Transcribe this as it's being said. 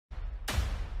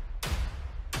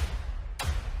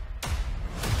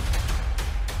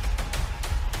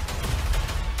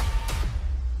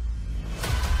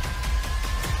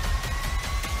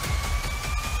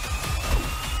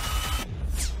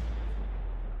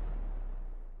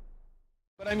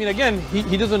But I mean, again,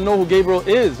 he doesn't know who Gabriel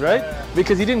is, right?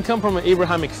 Because he didn't come from an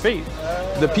Abrahamic faith.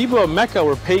 The people of Mecca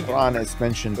were pagan. The Quran is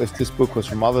mentioned, if this book was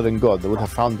from other than God, they would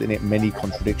have found in it many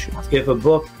contradictions. If a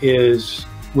book is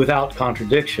without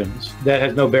contradictions, that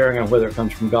has no bearing on whether it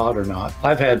comes from God or not.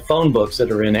 I've had phone books that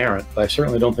are inerrant, but I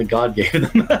certainly don't think God gave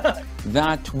them.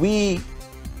 That we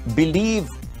believe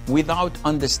without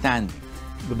understanding.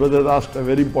 The brother asked a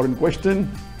very important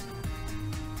question,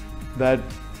 that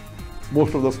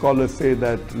most of the scholars say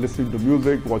that listening to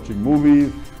music, watching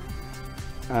movies,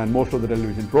 and most of the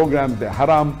television programs, they're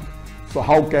haram. So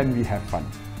how can we have fun?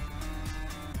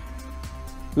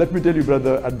 Let me tell you,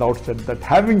 brother, at the outset, that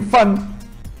having fun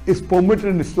is permitted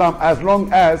in Islam as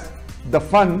long as the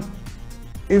fun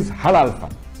is halal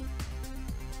fun.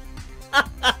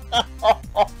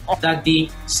 That the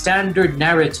standard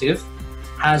narrative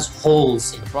has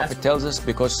holes in it. The Prophet tells us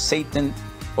because Satan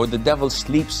or the devil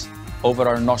sleeps over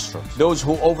our nostrils. Those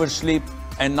who oversleep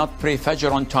and not pray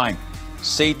Fajr on time,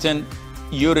 Satan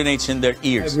urinates in their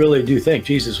ears. I really do think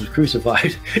Jesus was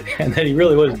crucified and that he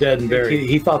really was dead and buried.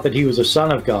 He thought that he was a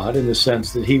son of God in the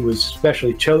sense that he was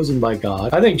specially chosen by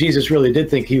God. I think Jesus really did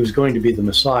think he was going to be the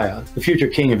Messiah, the future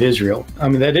king of Israel. I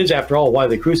mean, that is, after all, why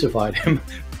they crucified him.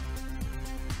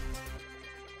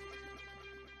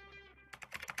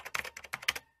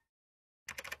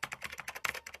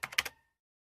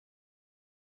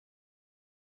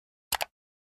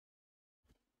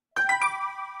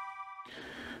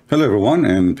 Hello everyone,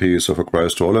 and peace of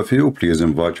Christ to all of you. Please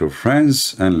invite your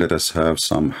friends and let us have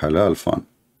some halal fun.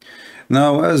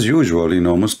 Now, as usual,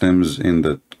 Muslims in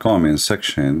the comment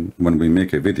section, when we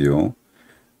make a video,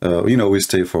 we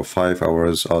stay for 5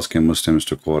 hours asking Muslims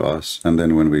to call us, and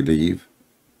then when we leave,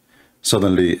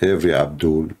 suddenly every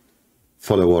Abdul,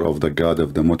 follower of the God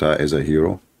of the Mutta, is a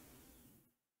hero.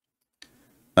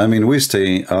 I mean, we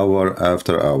stay hour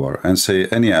after hour and say,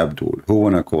 any Abdul who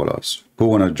wanna call us, who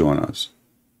wanna join us?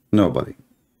 Nobody.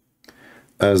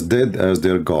 As dead as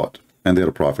their God and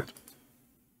their prophet.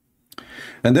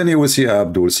 And then you will see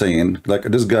Abdul saying, like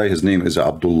this guy, his name is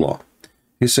Abdullah.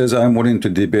 He says, I'm willing to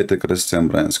debate the Christian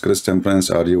Prince. Christian Prince,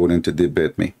 are you willing to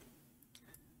debate me?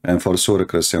 And for sure,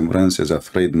 Christian Prince is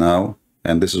afraid now.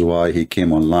 And this is why he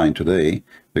came online today,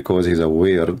 because he's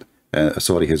aware,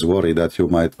 he's worried that you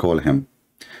might call him.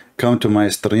 Come to my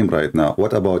stream right now.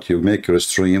 What about you make your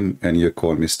stream and you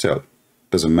call me still?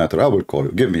 Doesn't matter, I will call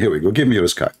you. Here we go, give me your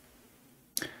Skype.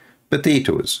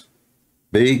 Potatoes.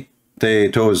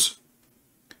 Potatoes.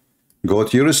 Go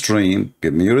to your stream,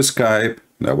 give me your Skype,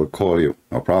 and I will call you,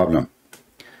 no problem.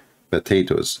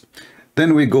 Potatoes.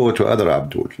 Then we go to other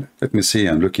Abdul. Let me see,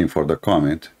 I'm looking for the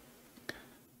comment.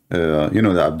 The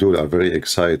Abdul are very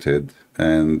excited,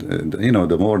 and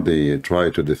the more they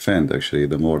try to defend, actually,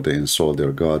 the more they insult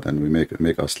their God, and we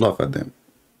make us laugh at them.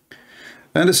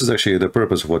 And this is actually the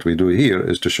purpose of what we do here,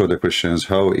 is to show the Christians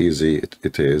how easy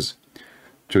it is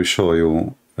to show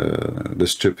you the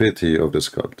stupidity of this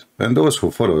cult. And those who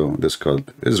follow this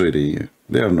cult is really,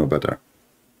 they are no better.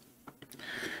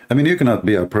 I mean, you cannot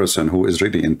be a person who is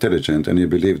really intelligent and you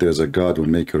believe there's a God who will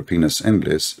make your penis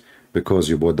endless because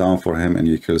you bow down for him and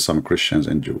you kill some Christians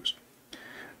and Jews.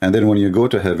 And then when you go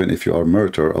to heaven, if you are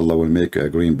murdered, Allah will make you a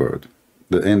green bird.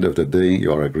 At the end of the day,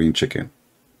 you are a green chicken.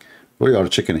 Or you are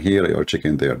chicken here, you are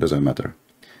chicken there, doesn't matter.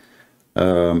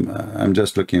 I'm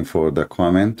just looking for the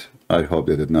comment. I hope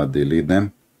they did not delete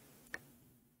them.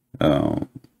 One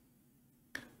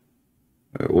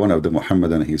of the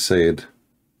Muhammadan, he said,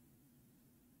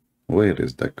 where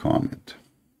is the comment?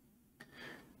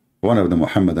 One of the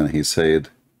Muhammadan, he said,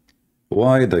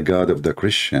 why the God of the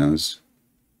Christians,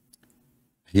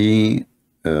 he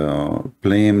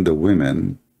blamed the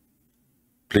women,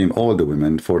 blame all the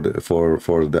women for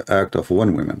the act of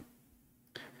one woman.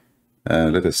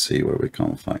 Let us see where we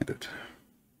can find it.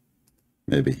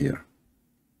 Maybe here.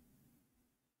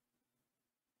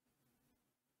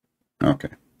 Okay.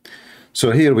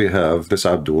 So here we have this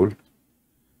Abdul.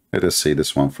 Let us see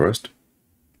this one first.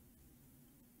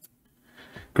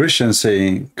 Christians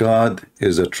say God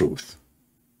is the truth.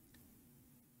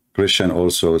 Christians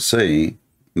also say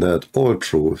that all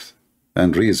truth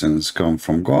and reasons come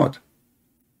from God.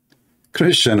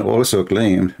 Christian also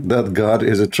claim that God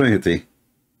is a Trinity.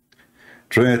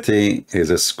 Trinity is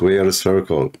a square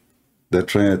circle. The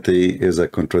Trinity is a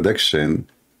contradiction.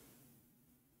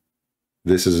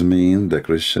 This is mean the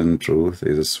Christian truth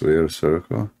is a square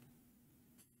circle.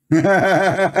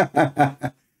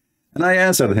 And I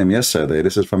answered him yesterday.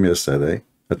 This is from yesterday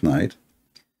at night.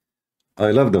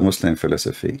 I love the Muslim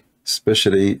philosophy,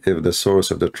 especially if the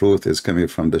source of the truth is coming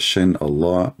from the Shin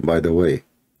Allah. By the way,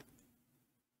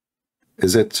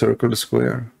 is it circle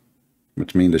square,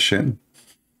 which means the Shin?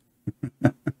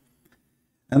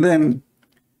 And then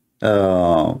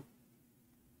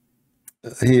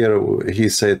here he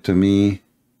said to me,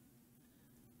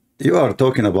 you are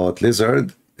talking about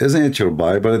lizard. Isn't it your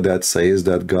Bible that says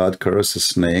that God curses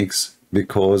snakes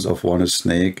because of one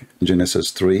snake,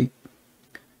 Genesis 3?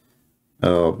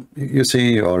 You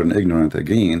see, you are an ignorant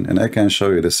again, and I can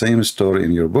show you the same story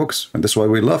in your books. And that's why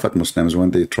we laugh at Muslims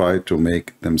when they try to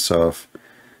make themselves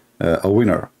a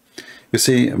winner. You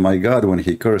see, my God, when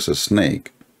he curses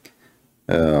snake,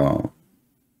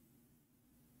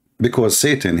 because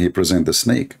Satan, he presents the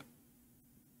snake.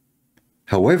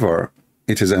 However,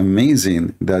 it is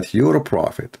amazing that your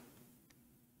prophet,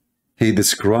 he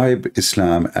described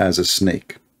Islam as a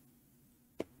snake.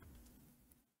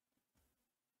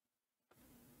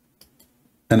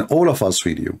 And all of us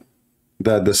with you,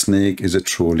 that the snake is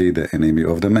truly the enemy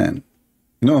of the man.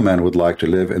 No man would like to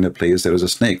live in a place there is a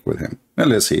snake with him,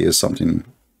 unless he is something,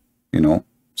 you know,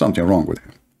 something wrong with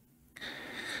him.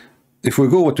 If we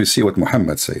go to see what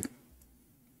Muhammad said,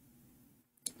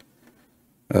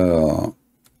 and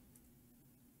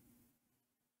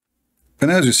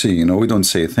as you see, you know, we don't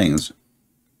say things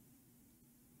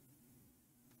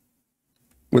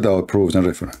without proofs and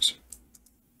reference.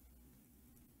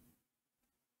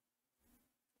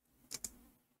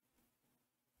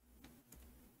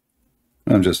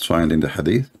 I'm just finding the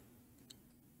hadith.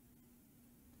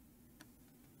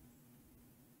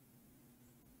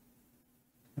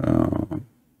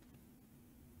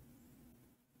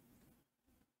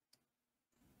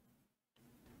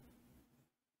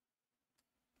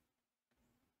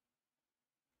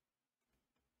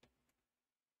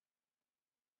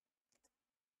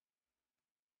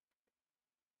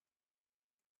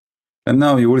 And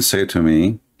now you will say to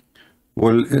me,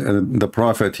 well, the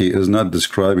prophet, he is not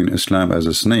describing Islam as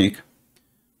a snake,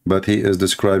 but he is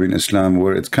describing Islam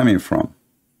where it's coming from.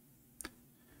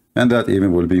 And that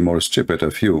even will be more stupid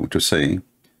of you to say,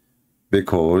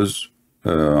 because,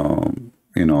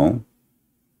 you know,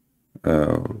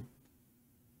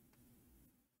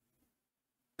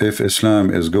 if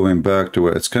Islam is going back to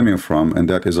where it's coming from, and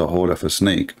that is a hole of a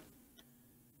snake,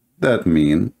 that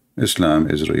means Islam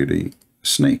is really a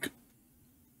snake.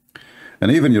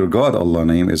 And even your God, Allah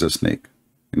name is a snake.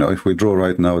 You know, if we draw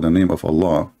right now the name of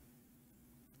Allah,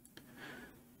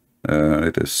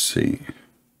 let us see.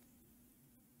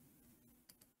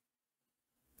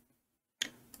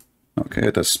 Okay,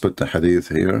 let us put the hadith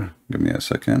here. Give me a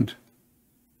second.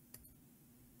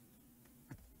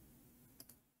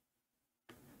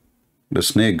 The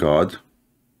snake God,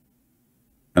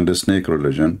 and the snake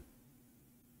religion,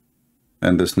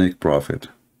 and the snake prophet.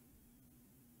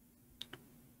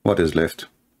 What is left?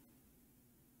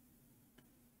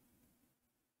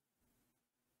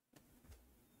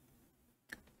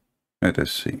 Let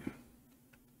us see.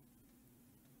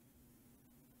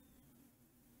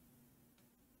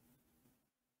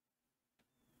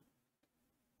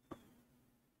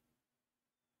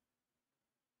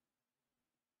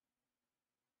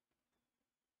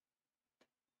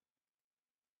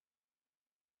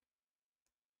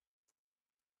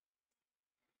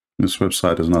 This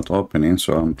website is not opening,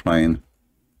 so I'm trying.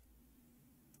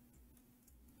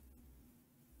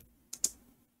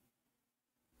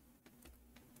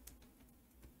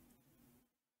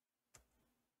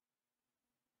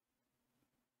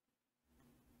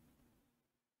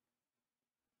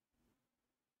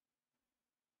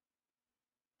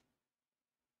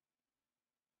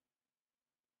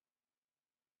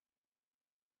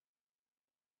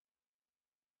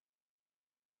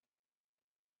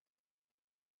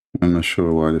 I'm not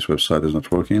sure why this website is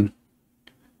not working.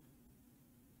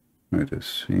 Let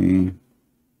us see.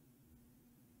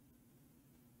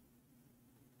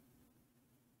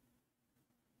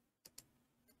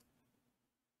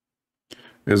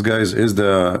 Yes, guys, is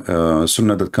the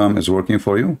Sunnah.com is working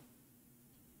for you?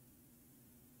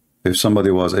 If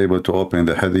somebody was able to open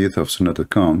the hadith of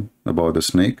Sunnah.com about the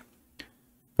snake,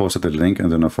 posted the link,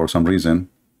 and then for some reason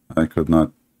I could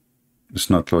not,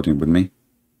 it's not loading with me.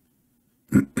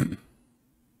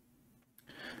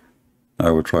 I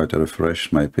will try to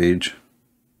refresh my page.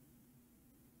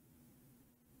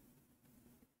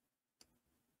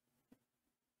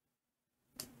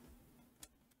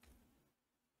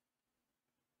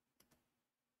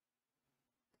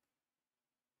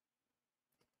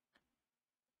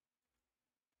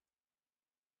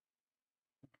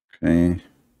 Okay.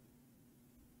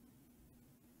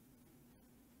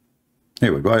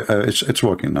 Here we go. It's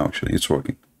working now. Actually, it's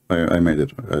working. I made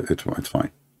it. It's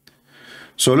fine.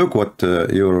 So look what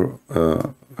your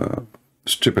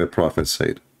stupid prophet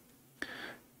said.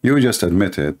 You just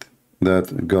admitted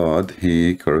that God,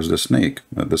 he cursed the snake.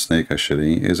 The snake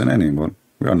actually is an animal.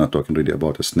 We are not talking really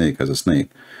about a snake as a snake.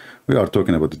 We are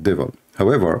talking about the devil.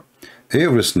 However,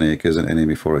 every snake is an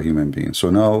enemy for a human being. So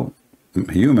now,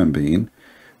 a human being,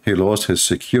 he lost his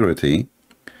security,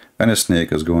 and a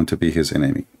snake is going to be his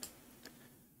enemy.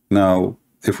 Now,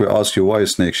 if we ask you why a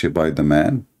snake should bite the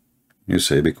man, you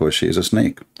say because she is a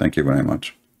snake. Thank you very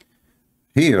much.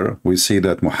 Here we see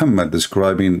that Muhammad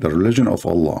describing the religion of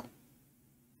Allah.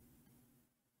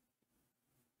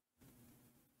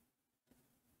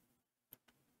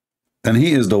 And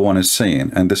he is the one is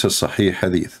saying, and this is Sahih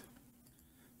Hadith,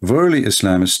 verily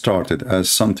Islam started as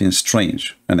something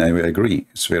strange, and I agree,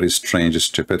 it's very strange,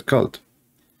 stupid cult.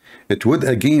 It would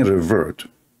again revert,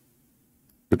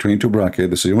 between two brackets,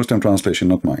 this is a Muslim translation,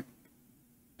 not mine,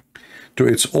 to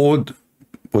its old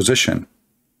position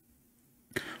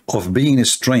of being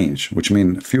strange, which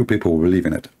means few people will believe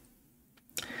in it.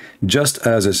 Just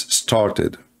as it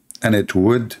started, and it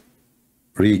would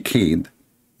recede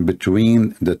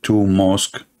between the two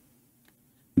mosques,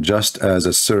 just as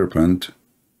a serpent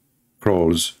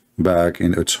crawls back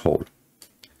in its hole.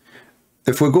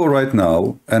 If we go right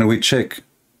now and we check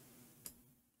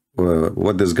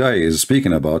what this guy is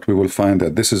speaking about, we will find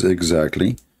that this is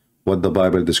exactly what the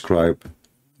Bible described,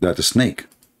 that a snake,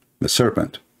 the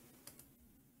serpent.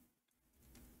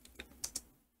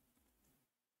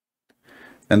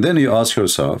 And then you ask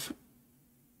yourself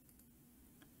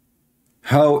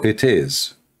how it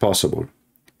is possible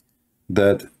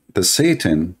that the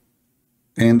Satan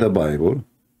in the Bible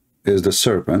is the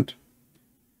serpent,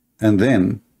 and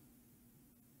then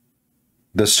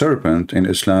the serpent in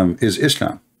Islam is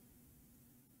Islam.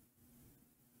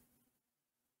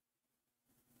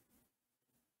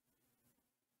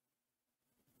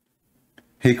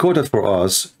 He quoted for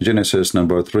us Genesis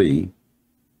number 3,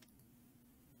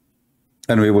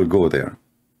 and we will go there.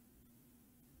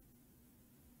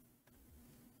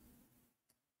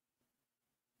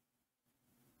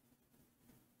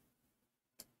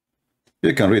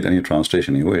 You can read any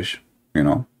translation you wish, you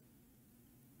know.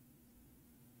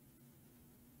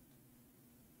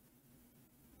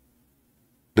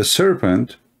 The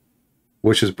serpent,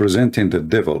 which is presenting the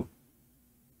devil,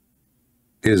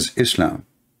 is Islam.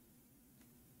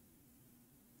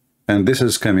 And this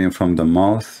is coming from the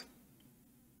mouth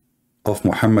of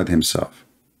Muhammad himself.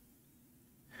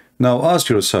 Now ask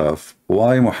yourself,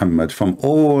 why Muhammad from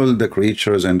all the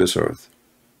creatures in this earth?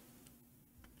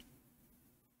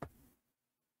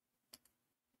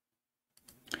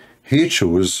 He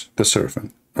chose the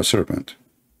serpent, a serpent.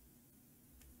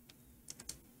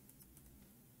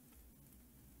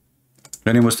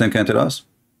 Any Muslim can tell us?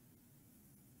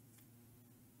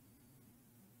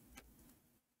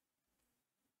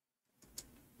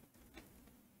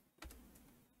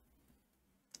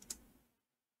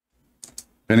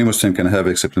 Any Muslim can have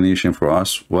explanation for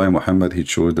us why Muhammad he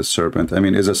chose the serpent. I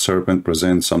mean, is a serpent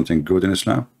present something good in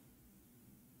Islam?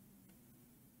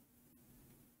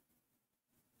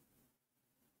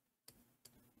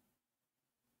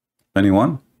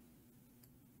 Anyone?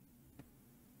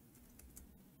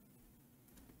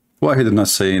 Why he did not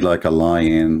say like a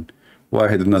lion? Why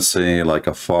he did not say like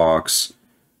a fox?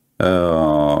 You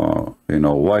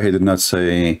know, why he did not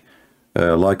say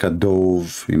like a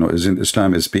dove? You know, isn't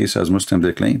Islam is peace as Muslims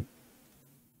they claim?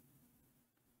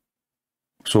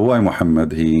 So why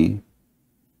Muhammad he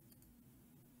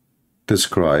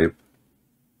described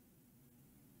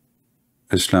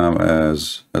Islam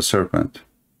as a serpent?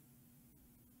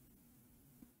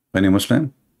 Any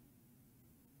Muslim?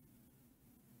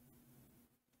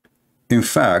 In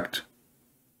fact,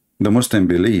 the Muslim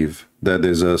believe that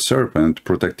there's a serpent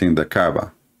protecting the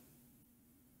Kaaba.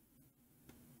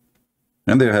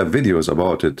 And they have videos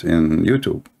about it in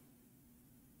YouTube.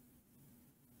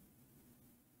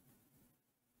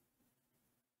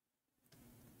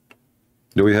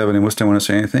 Do we have any Muslim want to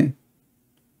say anything?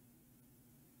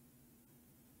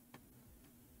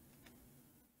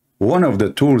 One of the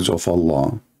tools of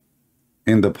Allah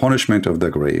in the punishment of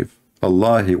the grave,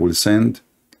 Allah he will send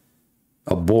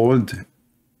a bold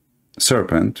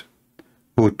serpent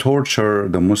who torture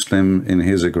the Muslim in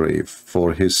his grave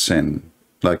for his sin.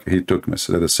 Like he took,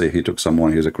 let us say he took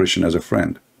someone, he's a Christian, as a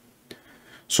friend.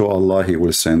 So Allah he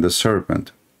will send a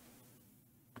serpent.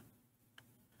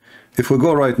 If we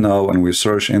go right now and we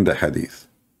search in the hadith,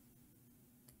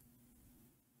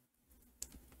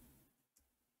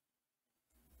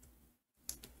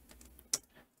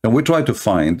 and we try to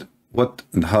find what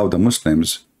and how the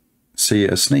Muslims see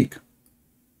a snake.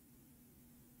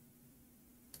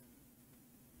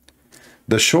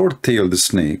 The short-tailed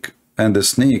snake and the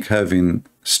snake having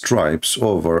stripes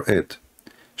over it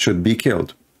should be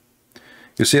killed.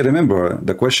 You see, remember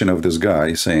the question of this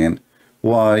guy saying,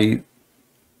 why,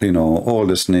 you know, all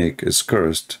the snake is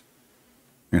cursed?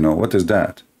 You know, what is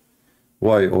that?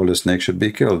 Why all the snakes should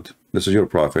be killed? This is your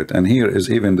prophet. And here is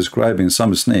even describing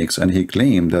some snakes, and he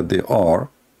claimed that they are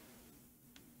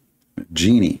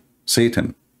genie,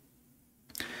 Satan.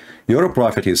 Your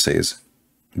prophet, he says,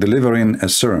 delivering a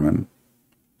sermon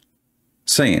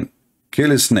saying,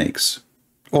 kill snakes,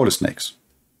 all snakes,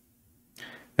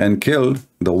 and kill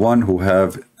the one who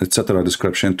have etc.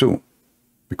 description too,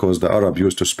 because the Arab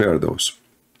used to spare those.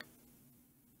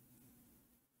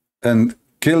 And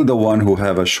kill the one who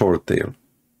have a short tail.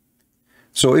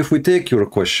 So if we take your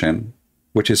question,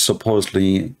 which is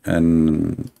supposedly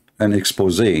an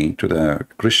expose to the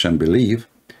Christian belief,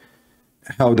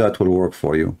 how that will work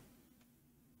for you?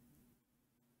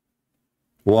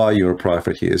 Why your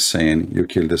prophet, he is saying you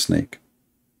kill the snake,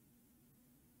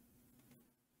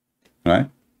 right?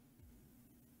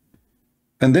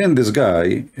 And then this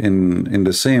guy in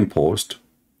the same post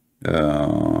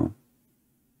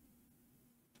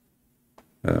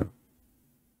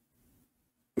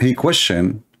he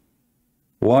questioned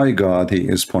why God, he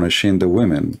is punishing the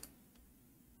women,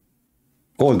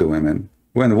 all the women,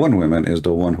 when one woman is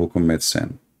the one who commits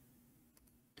sin.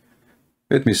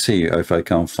 Let me see if I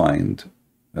can find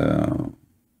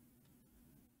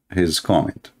his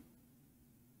comment.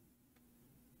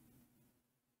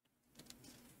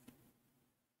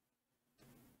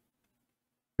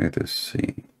 Let us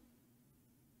see.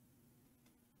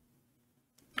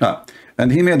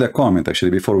 And he made a comment actually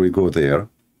before we go there.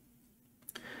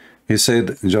 He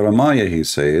said, Jeremiah, he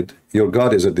said, your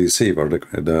God is a deceiver.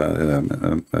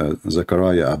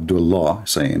 Zechariah Abdullah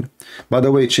saying, by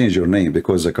the way, change your name,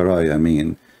 because Zechariah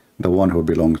mean the one who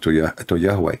belonged to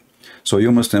Yahweh. So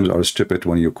you Muslims are stupid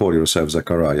when you call yourself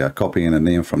Zechariah, copying a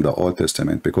name from the Old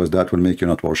Testament, because that will make you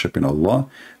not worshiping Allah.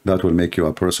 That will make you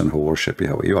a person who worship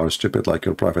Yahweh. You are stupid like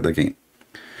your prophet again.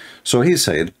 So he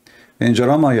said, in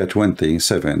Jeremiah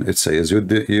 27, it says,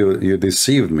 you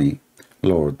deceived me,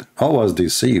 Lord. I was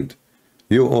deceived.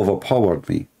 You overpowered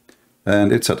me,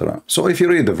 and etc. So if you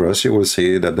read the verse, you will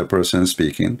see that the person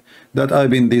speaking, that I've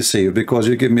been deceived because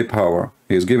you give me power.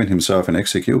 He is giving himself an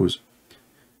excuse.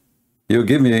 You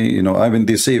give me, you know, I've been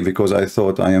deceived because I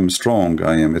thought I am strong,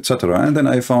 I am, etc. And then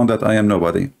I found that I am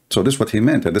nobody. So this is what he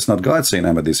meant. And it's not God saying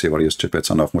I'm a deceiver, you stupid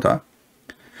son of Mutta.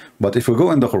 But if we go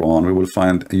in the Quran, we will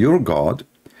find your God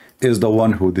is the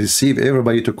one who deceived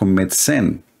everybody to commit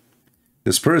sin.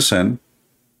 This person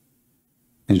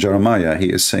in Jeremiah, he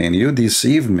is saying, you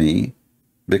deceived me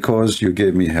because you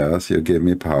gave me health, you gave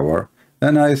me power,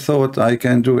 and I thought I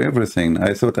can do everything.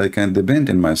 I thought I can depend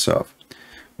in myself.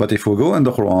 But if we go in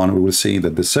the Quran, we will see the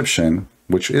deception,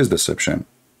 which is deception,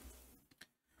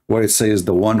 where it says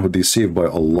the one who deceived by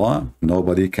Allah,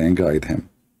 nobody can guide him.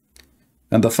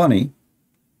 And the funny,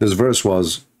 this verse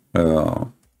was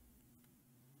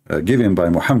given by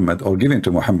Muhammad, or given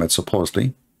to Muhammad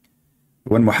supposedly,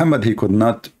 when Muhammad, he could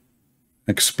not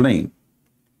explain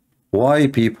why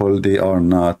people, they are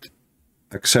not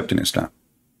accepting Islam.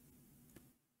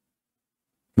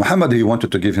 Muhammad, he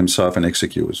wanted to give himself an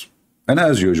excuse, and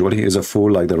as usual, he is a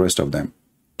fool like the rest of them.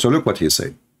 So look what he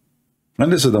said,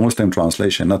 and this is the Muslim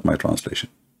translation, not my translation.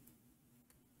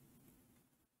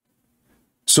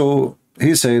 So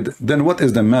he said, then what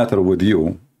is the matter with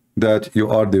you that you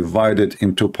are divided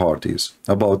into parties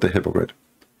about the hypocrite?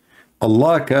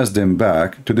 Allah cast them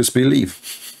back to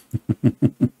disbelief.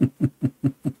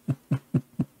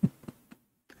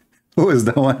 Who is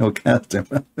the one who cast him?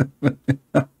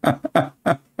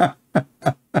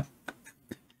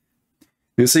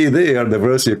 You see there, the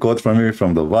verse you quote from me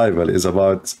from the Bible is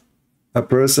about a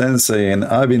person saying,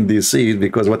 I've been deceived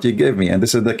because what you gave me. And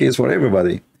this is the case for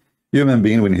everybody. Human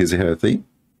being, when he's healthy,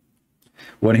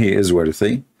 when he is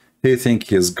wealthy, he think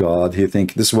he's God. He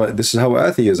think this is how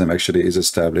atheism actually is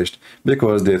established,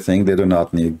 because they think they do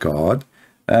not need God.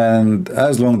 And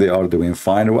as long they are doing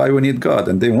fine, why we need God?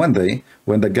 And then one day,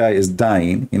 when the guy is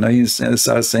dying, you know, he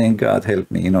starts saying, God,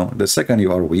 help me. You know, the second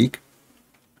you are weak,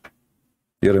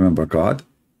 you remember God.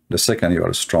 The second you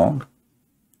are strong,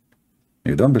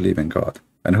 you don't believe in God.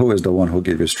 And who is the one who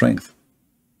gave you strength?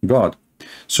 God.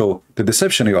 So the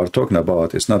deception you are talking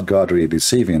about is not God really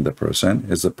deceiving the person.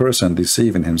 It's the person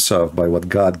deceiving himself by what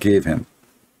God gave him.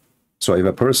 So if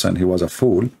a person, he was a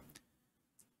fool,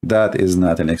 that is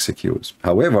not an excuse.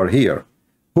 However, here,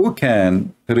 who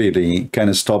can really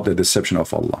stop the deception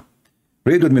of Allah?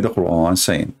 Read with me the Quran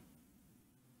saying,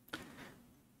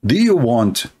 do you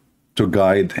want to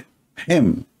guide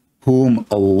him whom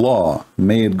Allah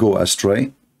made go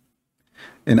astray?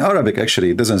 In Arabic, actually,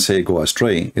 it doesn't say go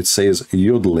astray. It says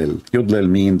yudlil. Yudlil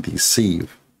means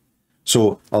deceive. So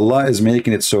Allah is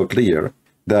making it so clear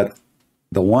that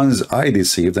the ones I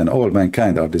deceived and all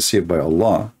mankind are deceived by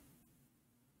Allah.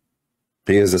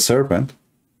 He is a serpent,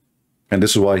 and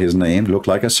this is why his name looked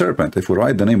like a serpent. If we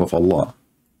write the name of Allah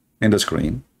in the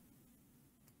screen,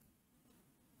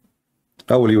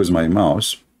 I will use my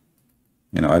mouse.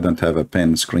 You know, I don't have a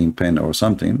pen, screen pen or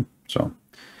something, so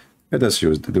let us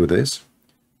do this.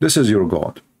 This is your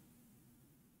God.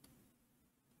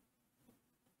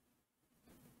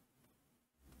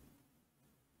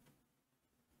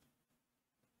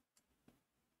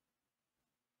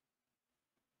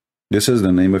 This is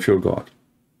the name of your God.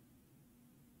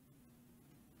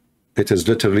 It is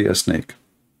literally a snake.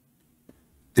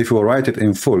 If you write it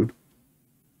in full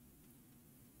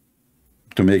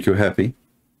to make you happy,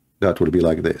 that will be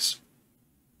like this.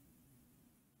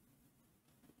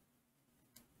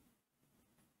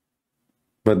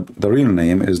 But the real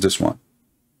name is this one.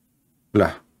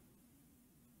 Lah.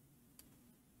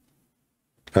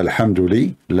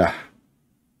 Alhamdulillah.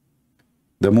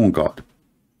 The moon god.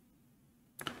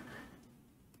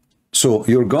 So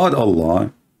your God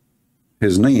Allah,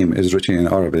 his name is written in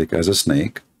Arabic as a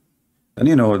snake. And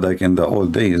you know, like in the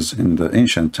old days, in the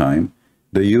ancient time,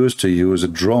 they used to use a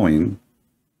drawing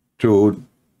to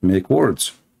make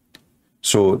words.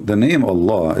 So the name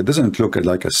Allah, it doesn't look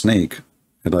like a snake,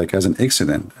 like as an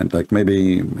accident, and like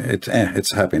maybe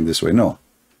it's happened this way. No.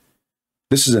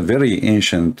 This is a very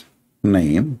ancient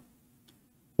name,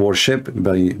 worshipped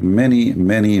by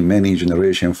many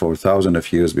generations for thousands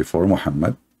of years before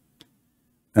Muhammad.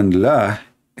 And La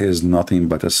is nothing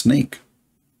but a snake.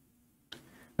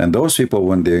 And those people,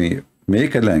 when they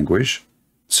make a language,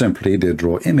 simply they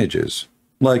draw images,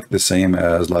 like the same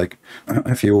as like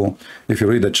if you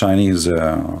read the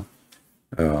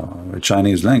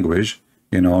Chinese language,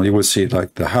 you know, you will see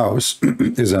like the house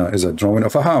is a drawing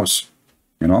of a house,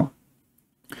 you know.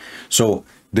 So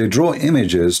they draw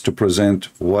images to present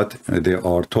what they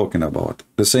are talking about.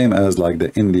 The same as like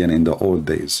the Indian in the old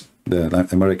days, the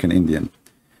American Indian.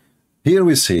 Here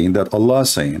we see that Allah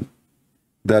saying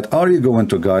that, are you going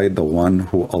to guide the one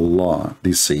who Allah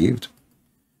deceived?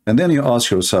 And then you ask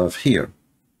yourself here,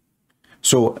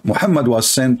 so Muhammad was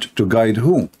sent to guide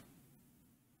who?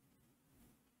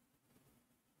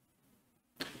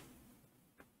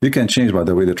 You can change, by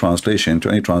the way, the translation to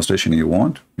any translation you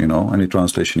want, you know, any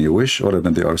translation you wish, other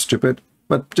than they are stupid,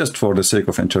 but just for the sake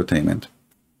of entertainment.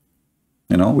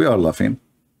 You know, we are laughing,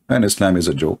 and Islam is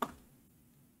a joke.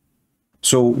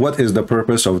 So what is the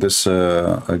purpose of this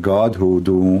God who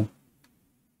do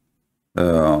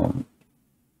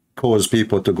cause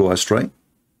people to go astray?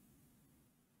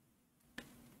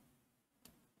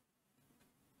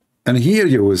 And here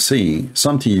you will see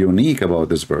something unique about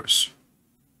this verse.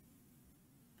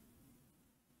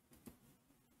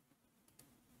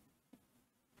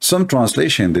 Some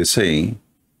translation, they say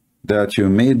that you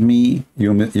made me,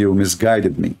 you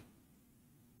misguided me.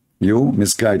 You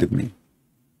misguided me.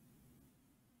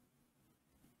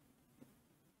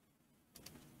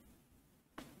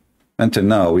 Until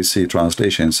now, we see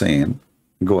translation saying,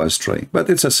 go astray. But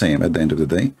it's the same at the end of the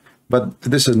day. But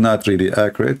this is not really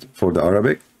accurate for the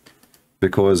Arabic,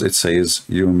 because it says,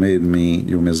 you made me,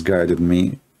 you misguided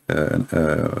me,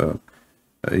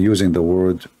 using the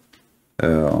word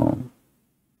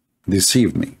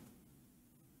deceive me.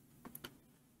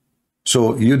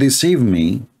 So you deceived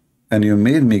me, and you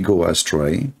made me go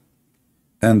astray,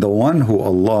 and the one who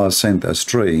Allah sent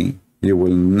astray, you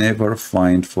will never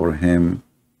find for him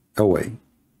a way.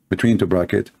 Between two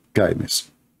brackets, guidance.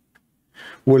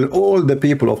 Will all the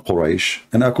people of Quraysh,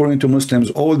 and according to Muslims,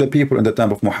 all the people in the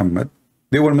time of Muhammad,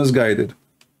 they were misguided.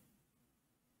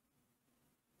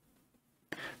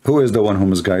 Who is the one who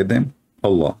misguided them?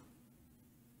 Allah.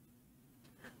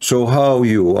 So how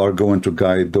you are going to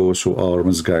guide those who are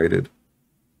misguided?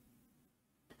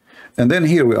 And then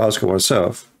here we ask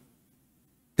ourselves,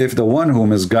 if the one who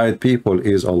misguides people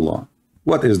is Allah,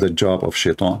 what is the job of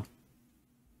shaitan?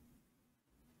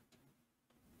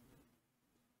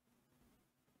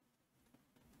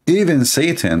 Even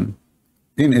Satan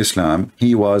in Islam,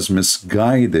 he was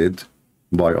misguided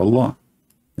by Allah.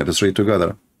 Let us read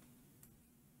together.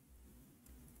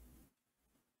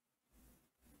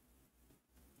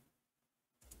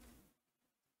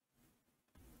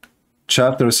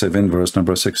 Chapter 7, verse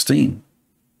number 16.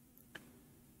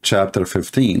 Chapter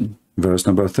 15, verse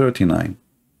number 39.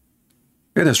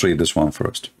 Let us read this one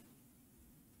first.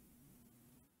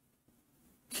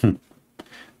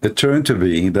 It turned to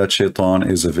be that Shaitan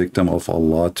is a victim of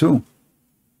Allah too.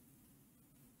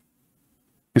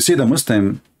 You see, the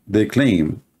Muslim, they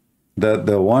claim that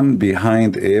the one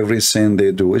behind every sin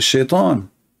they do is Shaitan.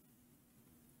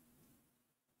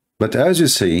 But as you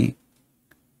see,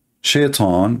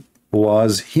 Shaitan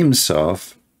was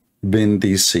himself been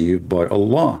deceived by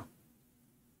Allah.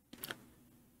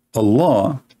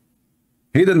 Allah,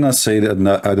 he did not say that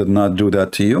I did not do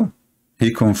that to you.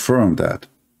 He confirmed that.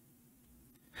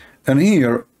 And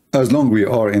here, as long we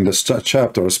are in this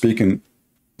chapter speaking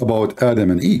about Adam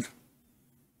and Eve,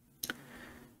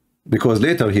 because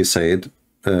later he said,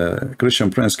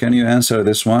 Christian Prince, can you answer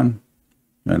this one?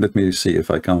 And let me see if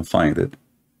I can find it.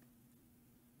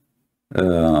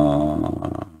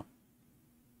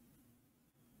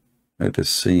 Let us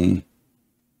see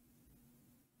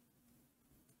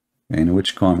in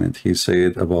which comment he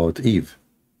said about Eve.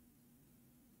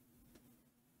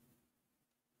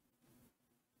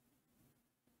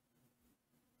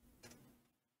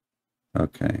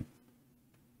 Okay.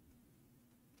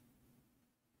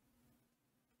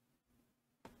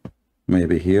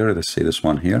 Maybe here, let's see this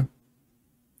one here.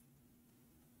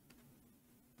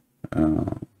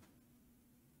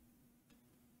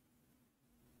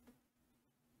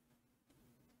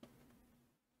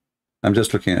 I'm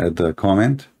just looking at the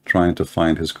comment, trying to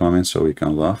find his comment so we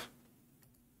can laugh.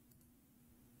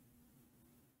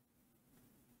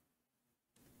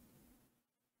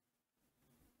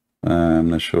 I'm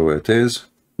not sure where it is.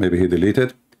 Maybe he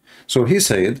deleted. So he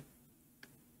said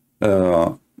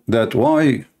that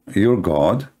why your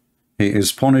God, he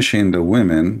is punishing the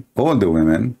women, all the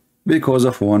women, because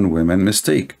of one woman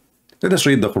mistake. Let us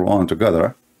read the Quran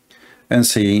together and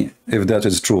see if that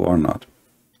is true or not.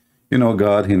 You know,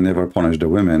 God, he never punished the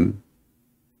women.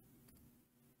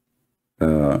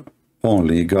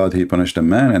 Only God, he punished the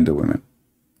man and the women.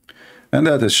 And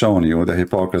that is showing you the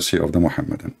hypocrisy of the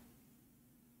Muhammadan.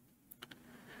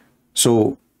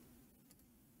 So,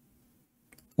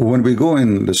 when we go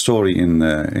in the story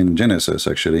in Genesis,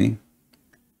 actually,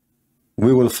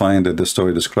 we will find that the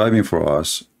story describing for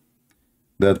us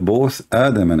that both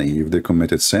Adam and Eve, they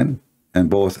committed sin, and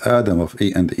both Adam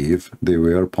and Eve, they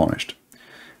were punished.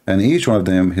 And each one of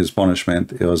them, his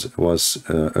punishment was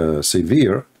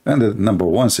severe, and the number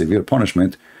one severe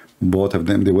punishment, both of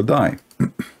them, they will die.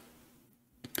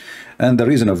 And the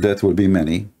reason of death will be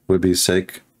many, will be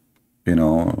sick, you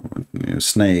know,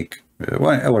 snake,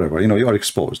 whatever, you know, you are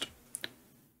exposed.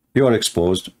 You are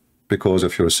exposed because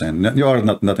of your sin. You are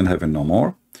not in heaven no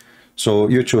more. So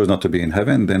you choose not to be in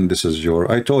heaven, then this is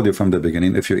your, I told you from the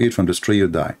beginning, if you eat from this tree, you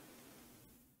die.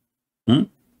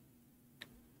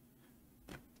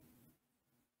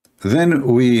 Then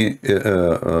we,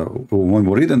 when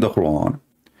we read in the Quran,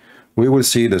 we will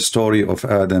see the story of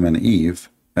Adam and Eve,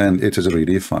 and it is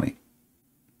really funny.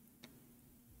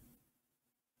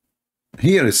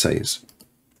 Here it says,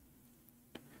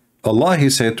 Allah, he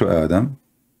said to Adam,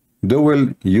 do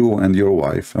will you and your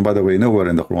wife, and by the way, nowhere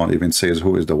in the Quran even says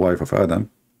who is the wife of Adam.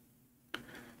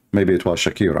 Maybe it was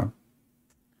Shakira.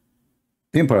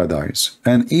 In paradise,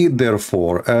 and eat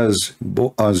therefore as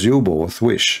you both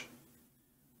wish,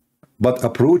 but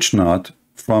approach not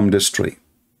from this tree.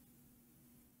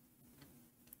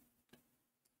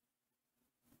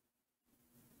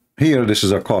 Here, this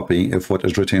is a copy of what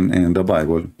is written in the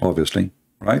Bible, obviously,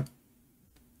 right?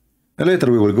 And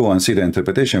later we will go and see the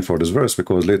interpretation for this verse,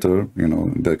 because later, you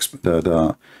know,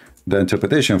 the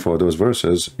interpretation for those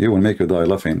verses, he will make you die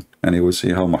laughing, and you will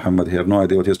see how Muhammad, he have no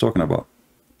idea what he's talking about.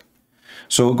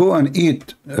 So go and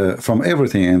eat from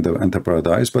everything in the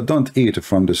paradise, but don't eat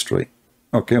from this tree.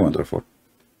 Okay, wonderful.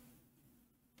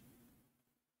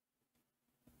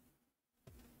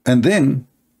 And then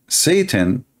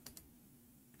Satan,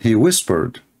 he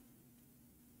whispered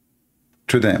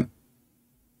to them,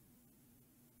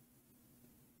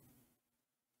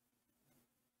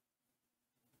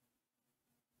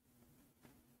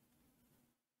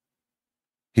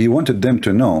 he wanted them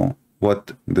to know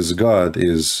what this God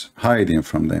is hiding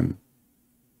from them.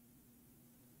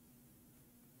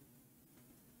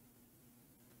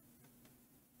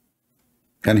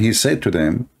 And he said to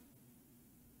them,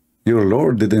 your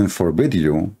Lord didn't forbid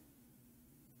you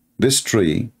this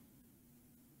tree.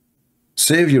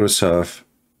 Save yourself,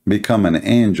 become an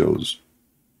angels,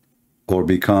 or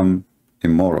become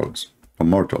immortals.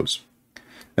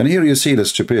 And here you see the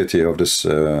stupidity of this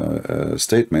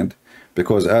statement,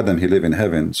 because Adam, he lived in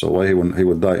heaven, so why he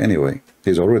would die anyway?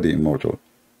 He's already immortal.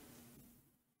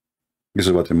 This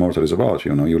is what immortal is about,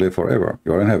 you know, you live forever,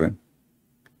 you are in heaven.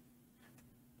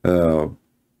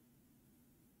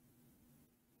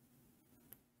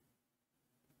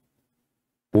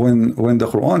 When the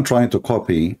Quran tried to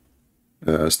copy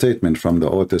a statement from the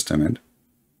Old Testament,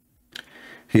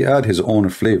 he add his own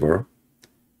flavor,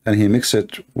 and he mix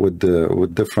it with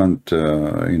different,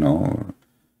 you know,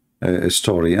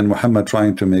 story, and Muhammad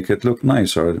trying to make it look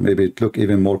nicer, maybe it look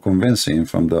even more convincing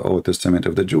from the Old Testament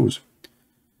of the Jews.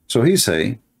 So he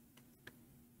say,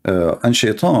 and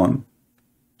Shaitan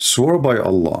swore by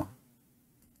Allah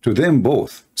to them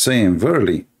both, saying,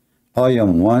 verily, I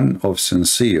am one of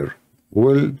sincere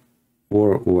will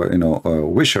or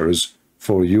wishers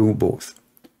for you both.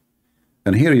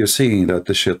 And here you see that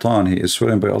the Shaitan, he is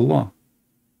swearing by Allah,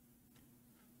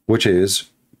 which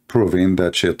is proving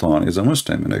that Shaitan is a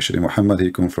Muslim. And actually Muhammad, he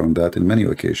confirmed that in many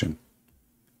occasions.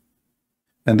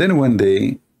 And then when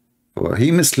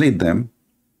he misled them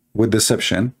with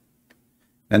deception,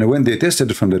 and when they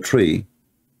tasted from the tree,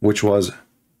 which was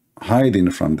hiding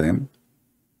from them,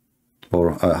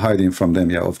 or hiding from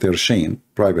them, of their shame,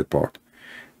 private part,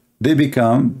 they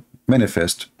become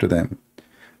manifest to them,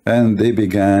 and they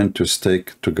began to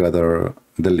stick together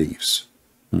the leaves.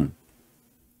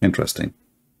 Interesting.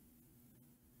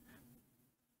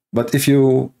 But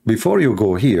before you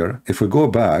go here, if we go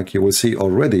back, you will see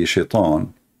already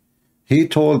Shaitan, he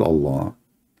told Allah,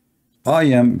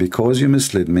 because you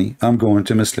misled me, I'm going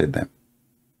to mislead them.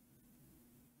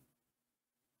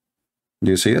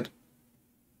 Do you see it?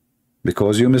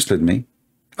 Because you misled me,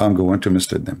 I'm going to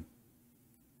mislead them.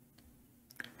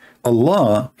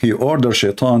 Allah, he ordered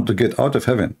Shaitan to get out of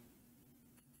heaven.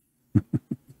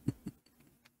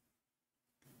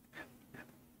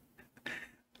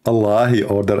 Allah, he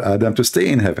ordered Adam to stay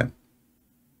in heaven.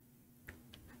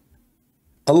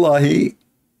 Allah, he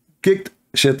kicked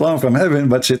Shaitan from heaven,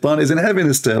 but Shaitan is in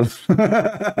heaven still.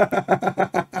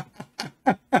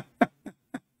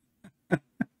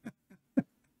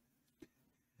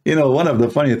 One of the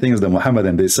funny things the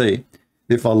Muhammadan, they say,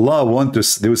 if Allah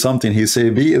wants to do something, he say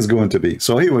be is going to be.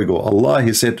 So here we go. Allah,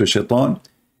 he said to Shaitan,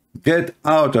 get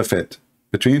out of it,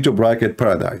 between two bracket,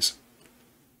 paradise.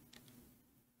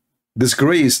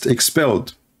 Disgraced,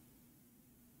 expelled.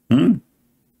 And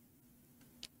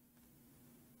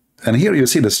here you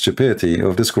see the stupidity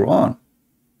of this Quran.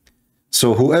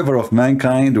 So whoever of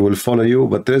mankind will follow you,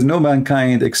 but there is no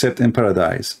mankind except in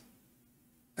paradise.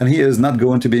 And he is not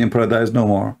going to be in paradise no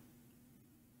more.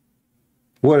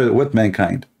 What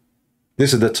mankind?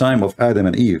 This is the time of Adam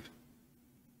and Eve.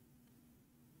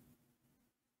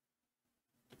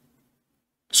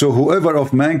 So whoever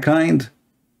of mankind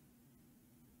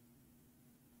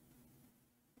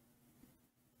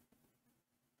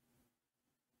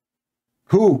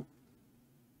who?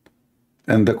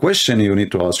 And the question you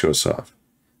need to ask yourself,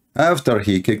 after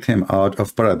he kicked him out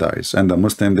of paradise, and the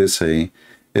Muslim, they say,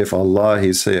 if Allah,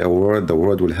 he say a word, the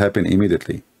word will happen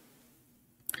immediately.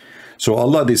 So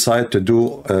Allah decided to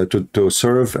do to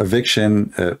serve eviction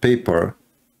paper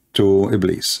to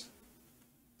Iblis.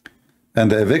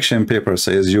 And the eviction paper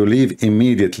says you leave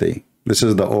immediately. This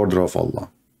is the order of Allah.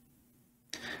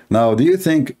 Now, do you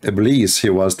think Iblis,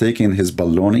 he was taking his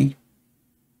baloney?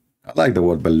 I like the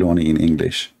word baloney in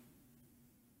English.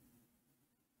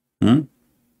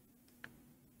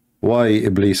 Why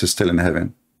Iblis is still in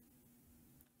heaven?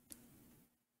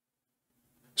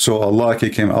 So Allah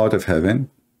kicked him out of heaven,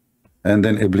 and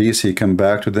then Iblis, he come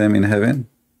back to them in heaven.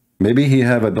 Maybe he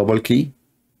have a double key.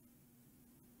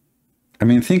 I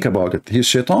mean, think about it. He's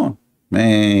Shaitan.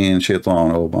 Man,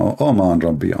 Shaitan, oh man,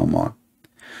 Rabbi, oh man.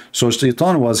 So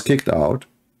Shaitan was kicked out,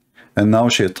 and now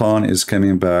Shaitan is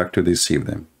coming back to deceive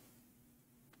them.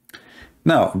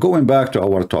 Now, going back to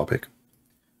our topic.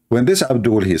 When this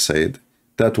Abdul, he said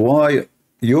that why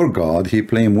your God, he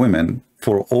blamed women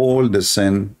for all the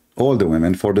sin, all the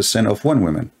women for the sin of one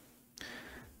woman.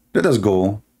 Let us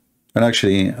go, and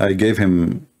actually I gave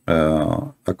him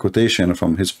a quotation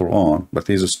from his Quran, but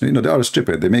he's they are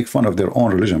stupid. They make fun of their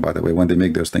own religion, by the way, when they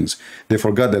make those things. They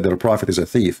forgot that their prophet is a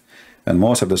thief, and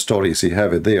most of the stories he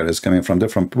have it there is coming from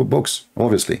different books,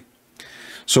 obviously.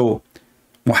 So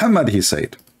Muhammad, he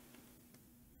said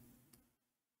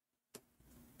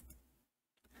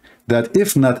that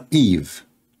if not Eve,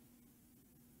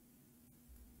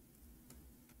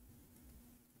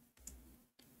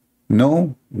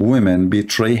 no woman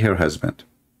betray her husband.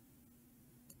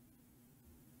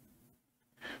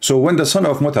 So when the son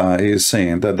of Mutta is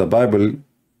saying that the Bible,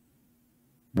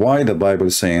 why the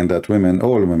Bible saying that women,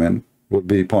 all women, would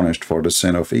be punished for the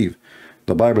sin of Eve?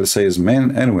 The Bible says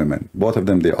men and women, both of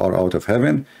them, they are out of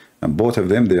heaven, and both of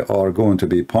them, they are going to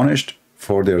be punished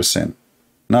for their sin.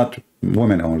 Not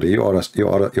women only. You are a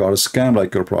scam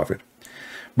like your prophet.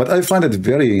 But I find it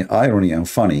very irony and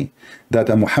funny that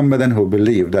a Muhammadan who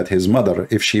believed that his mother,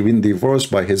 if she been divorced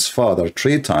by his father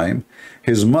 3 times,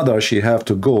 his mother, she have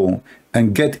to go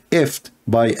and get effed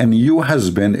by a new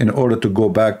husband in order to go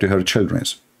back to her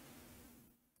children's.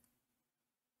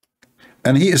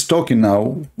 And he is talking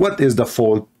now, what is the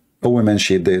fault a woman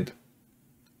she did?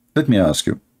 Let me ask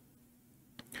you,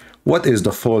 what is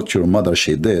the fault your mother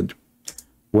she did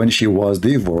when she was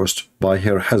divorced by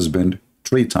her husband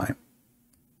 3 times?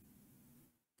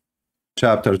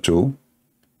 Chapter 2,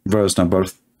 verse number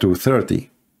 230.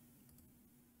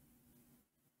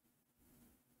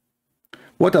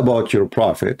 What about your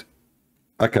prophet,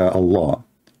 aka Allah,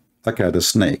 aka the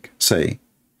snake, say,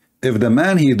 if the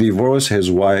man he divorced his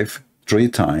wife 3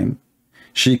 times,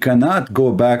 she cannot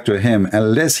go back to him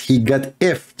unless he got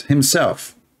effed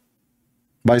himself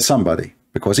by somebody,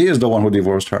 because he is the one who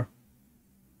divorced her.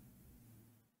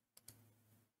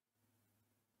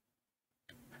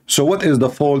 So what is the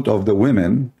fault of the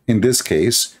women in this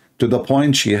case to the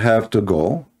point she have to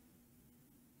go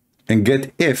and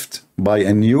get effed by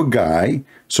a new guy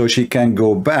so she can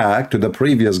go back to the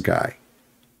previous guy?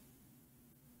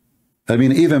 I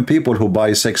mean, even people who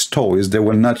buy sex toys, they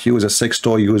will not use a sex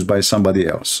toy used by somebody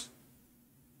else.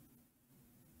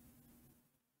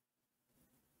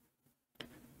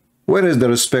 Where is the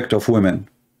respect of women?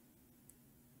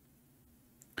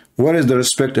 Where is the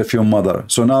respect of your mother?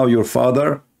 So now your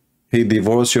father, he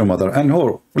divorced your mother. And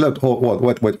what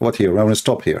here? I want to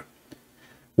stop here.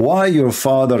 Why your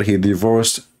father, he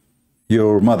divorced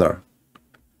your mother?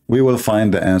 We will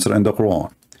find the answer in the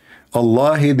Quran.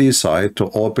 Allah, he decided to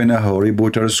open a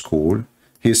Haribooter school.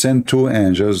 He sent 2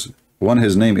 angels. One,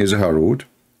 his name is Harut,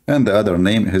 and the other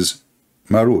name is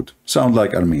Marut. Sound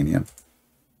like Armenian.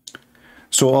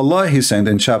 So Allah, he sent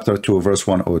in chapter 2, verse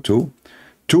 102,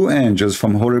 2 angels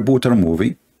from Haribooter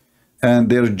movie, and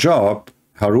their job,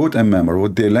 Harut and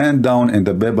Marut, they land down in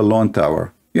the Babylon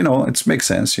Tower. You know, it makes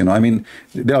sense. You know, I mean,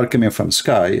 they are coming from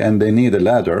sky, and they need a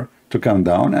ladder to come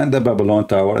down, and the Babylon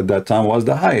Tower at that time was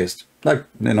the highest. Like,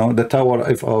 you know, the tower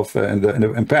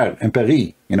in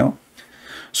Paris, you know.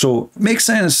 So, makes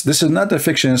sense. This is not a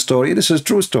fiction story. This is a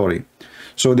true story.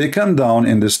 So, they come down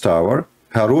in this tower,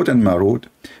 Harut and Marut,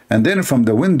 and then from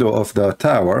the window of the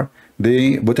tower,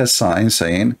 they put a sign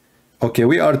saying, okay,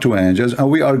 we are 2 angels, and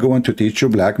we are going to teach you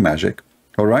black magic.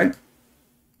 All right?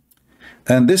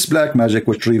 And this black magic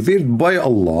was revealed by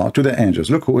Allah to the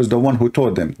angels. Look who is the one who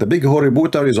taught them. The big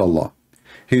Haribooter is Allah.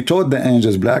 He taught the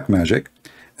angels black magic.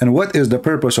 And what is the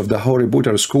purpose of the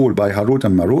Haribooter school by Harut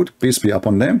and Marut? Peace be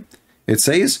upon them. It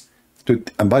says,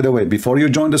 and by the way, before you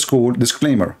join the school,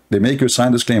 disclaimer, they make you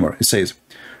sign disclaimer. It says,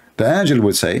 the angel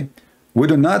will say, we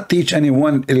do not teach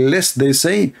anyone unless they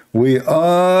say, we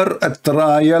are a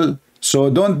trial.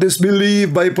 So don't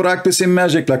disbelieve by practicing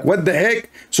magic. Like, what the heck?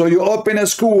 So you open a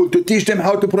school to teach them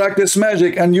how to practice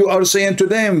magic, and you are saying to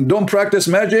them, don't practice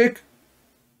magic?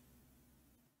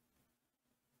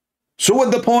 So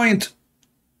what's the point?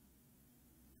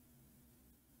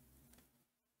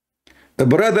 The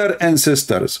brother and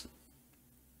sisters.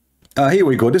 Here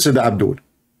we go. This is the Abdul.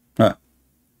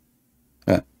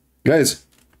 Guys,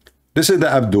 this is the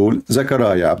Abdul.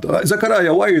 Zachariah.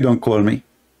 Zachariah, why you don't call me?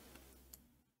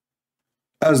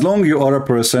 As long you are a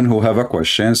person who have a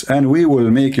questions, and we will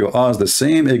make you ask the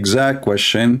same exact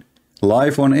question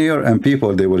live on air, and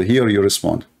people, they will hear you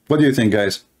respond. What do you think,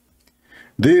 guys?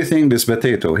 Do you think this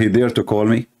potato, he dare to call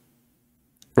me?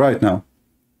 Right now.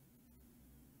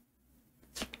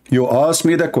 You ask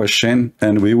me the question,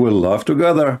 and we will laugh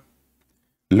together.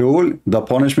 Lul, the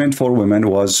punishment for women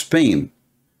was pain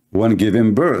when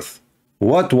giving birth.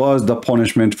 What was the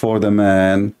punishment for the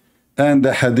man? And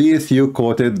the hadith you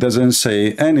quoted doesn't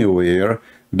say anywhere.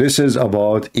 This is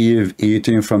about Eve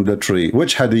eating from the tree.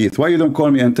 Which hadith? Why you don't call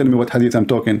me and tell me what hadith I'm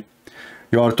talking?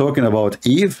 You are talking about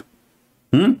Eve?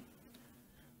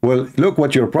 Well, look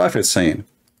what your prophet's saying.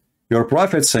 Your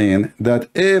prophet saying that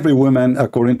every woman,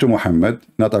 according to Muhammad,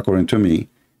 not according to me,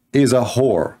 is a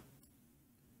whore.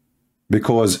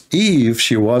 Because Eve,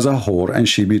 she was a whore and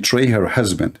she betrayed her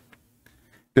husband.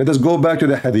 Let us go back to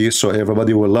the hadith so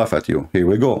everybody will laugh at you. Here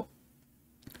we go.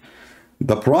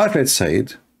 The prophet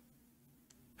said,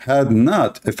 had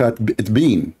not, if it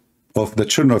been of the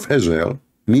children of Israel,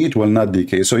 meat will not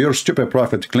decay. So your stupid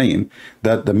prophet claimed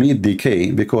that the meat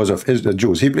decay because of the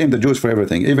Jews. He blamed the Jews for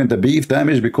everything, even the beef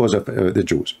damaged because of the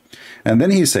Jews. And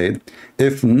then he said,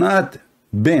 if not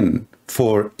been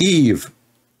for Eve,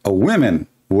 a woman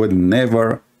would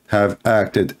never have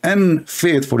acted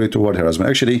unfaithfully toward her husband.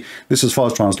 Actually, this is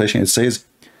false translation. It says,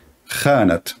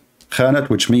 khanat. Khanat,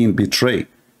 which means betray.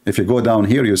 If you go down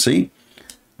here, you see,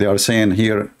 they are saying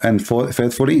here, and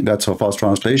faithfully, that's a false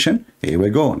translation. Here we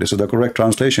go. This is the correct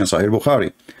translation, Sahih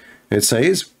Bukhari. It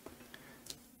says,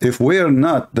 if we're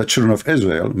not the children of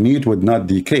Israel, meat would not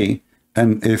decay,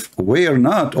 and if we're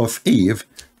not of Eve,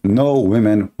 no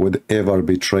woman would ever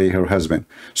betray her husband.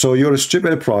 So you're a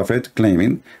stupid prophet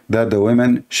claiming that the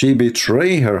woman, she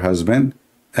betrayed her husband,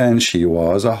 and she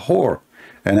was a whore.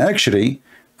 And actually,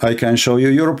 I can show you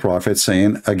your prophet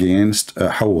saying against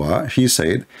Hawa. He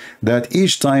said that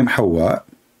each time Hawa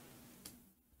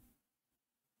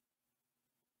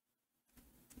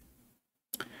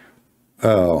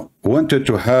wanted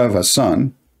to have a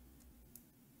son,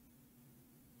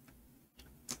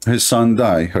 her son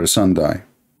died.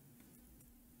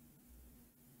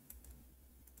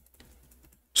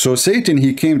 So Satan,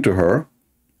 he came to her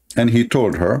and he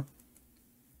told her,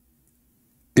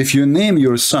 if you name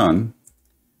your son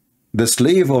the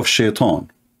slave of Shaitan,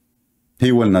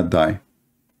 he will not die.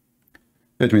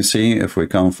 Let me see if we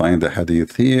can find the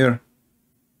hadith here.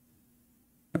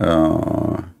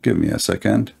 Give me a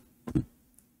second.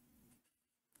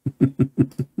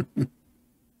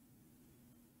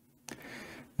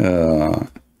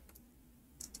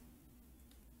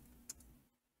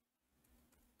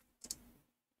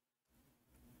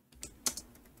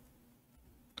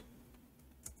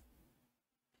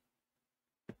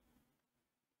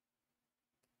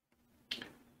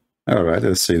 All right,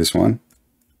 let's see this one.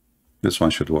 This one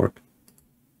should work.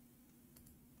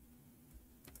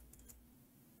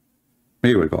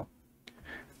 Here we go.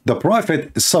 The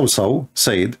prophet Saw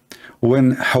said,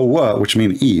 when Hawa, which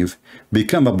means Eve,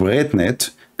 became a pregnant,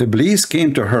 Iblis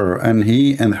came to her, and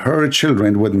he and her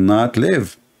children would not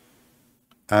live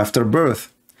after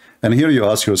birth. And here you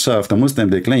ask yourself, the Muslim,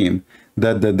 they claim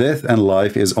that the death and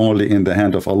life is only in the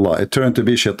hand of Allah. It turned to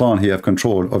be Shaitan. He have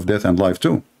control of death and life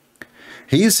too.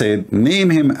 He said, name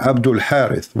him Abdul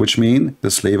Harith, which means the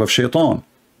slave of Shaitan.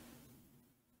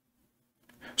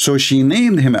 So she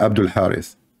named him Abdul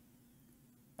Harith,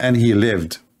 and he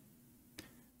lived.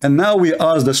 And now we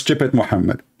ask the stupid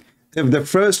Muhammad, if the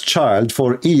first child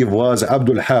for Eve was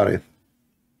Abdul Harith,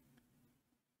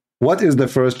 what is the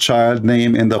first child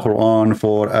name in the Quran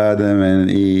for Adam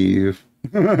and Eve?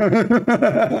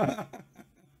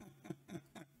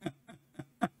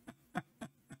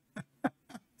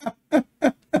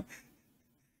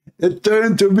 It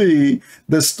turned to be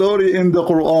the story in the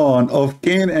Quran of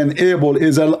Cain and Abel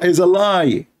is a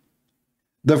lie.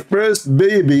 The first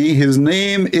baby, his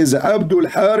name is Abdul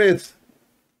Harith.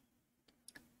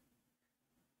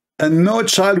 And no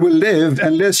child will live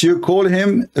unless you call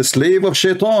him a slave of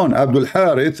Shaitan. Abdul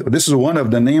Harith, this is one of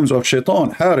the names of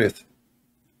Shaitan, Harith.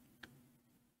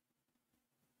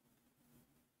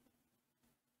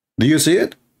 Do you see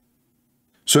it?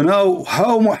 So now,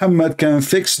 how Muhammad can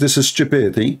fix this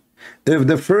stupidity if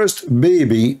the first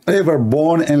baby ever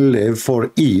born and lived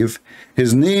for Eve,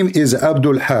 his name is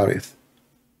Abdul Harith?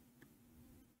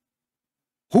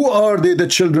 Who are they, the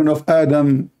children of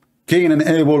Adam, Cain and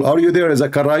Abel? Are you there,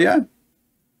 Zachariah?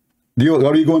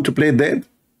 Are you going to play dead?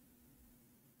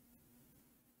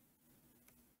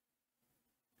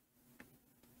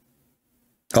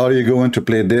 Are you going to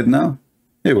play dead now?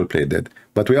 You will play dead.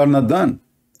 But we are not done.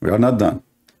 We are not done.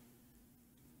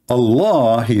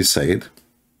 Allah, he said,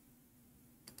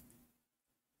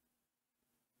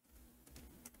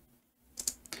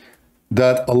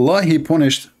 that Allah, he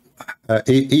punished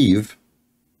Eve,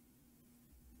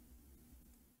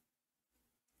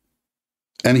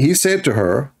 and he said to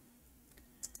her,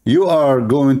 you are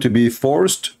going to be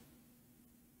forced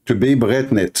to be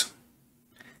pregnant,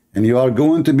 and you are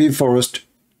going to be forced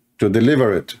to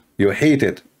deliver it. You hate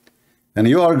it. And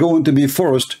you are going to be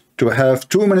forced to have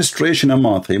 2 menstruation a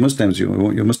month. Hey, Muslims, you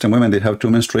Muslim women, they have 2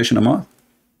 menstruation a month?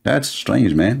 That's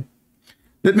strange, man.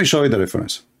 Let me show you the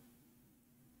reference.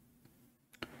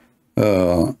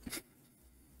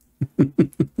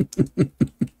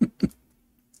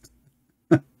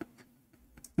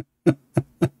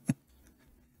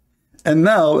 And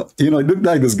now, it looked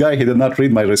like this guy, he did not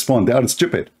read my response. They are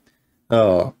stupid.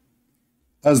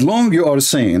 As long you are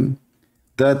saying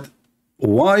that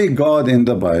why God in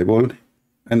the Bible,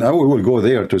 and I will go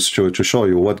there to show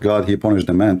you what God, he punished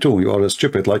the man too. You are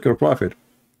stupid like your prophet.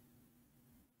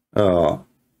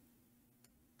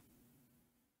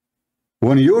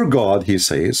 When your God, he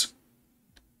says,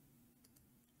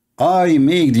 I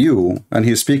made you, and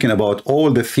he's speaking about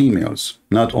all the females,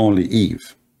 not only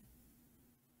Eve.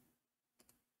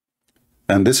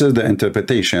 And this is the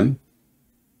interpretation.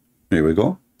 Here we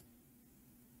go.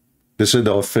 This is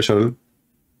the official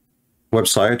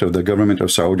website of the government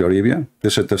of Saudi Arabia.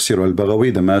 This is Tafsir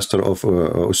al-Baghawi, the master of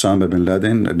Osama bin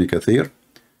Laden, Ibn Kathir.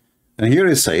 And here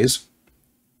it says,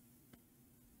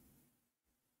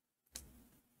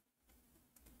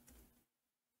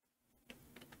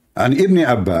 and Ibn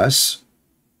Abbas,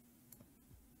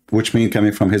 which means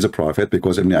coming from his prophet,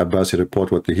 because Ibn Abbas, he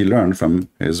report what he learned from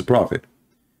his prophet.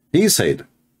 He said,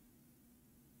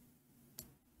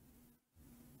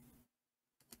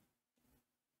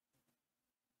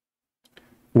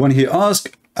 when he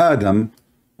asked Adam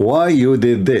why you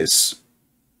did this?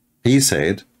 He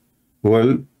said,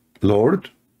 well, Lord,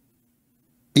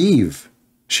 Eve,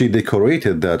 she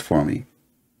decorated that for me.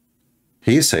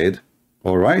 He said,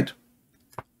 all right,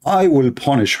 I will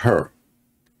punish her,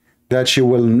 that she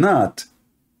will not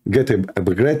get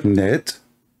pregnant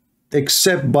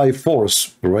except by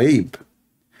force, rape,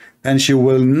 and she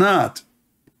will not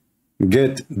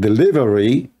get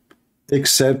delivery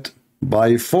except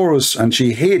by force, and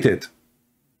she hated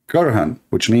karhan,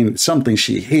 which means something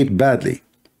she hate badly,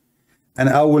 and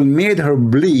I will make her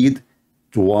bleed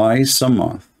twice a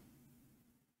month.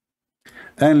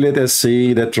 And let us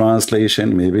see the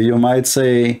translation. Maybe you might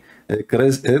say,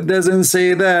 Chris, it doesn't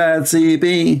say that,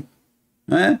 CP.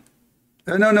 Eh?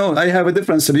 No, I have a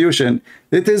different solution.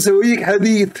 It is a weak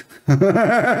hadith.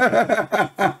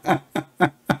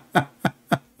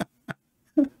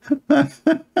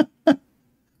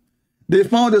 They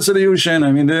found a solution.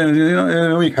 I mean,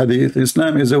 a weak hadith.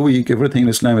 Islam is a weak. Everything in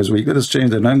Islam is weak. Let us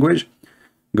change the language.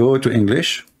 Go to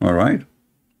English. All right.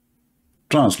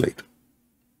 Translate.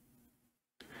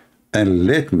 And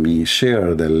let me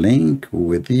share the link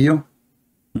with you.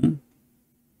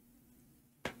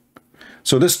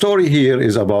 So the story here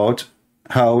is about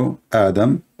how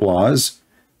Adam was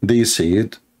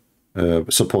deceived,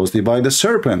 supposedly by the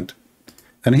serpent.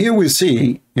 And here we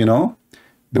see, you know,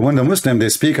 when the Muslim, they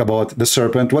speak about the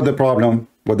serpent, what the problem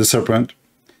with the serpent?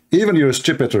 Even your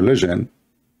stupid religion,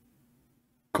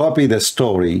 copy the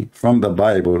story from the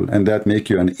Bible, and that make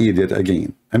you an idiot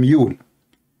again, a mule.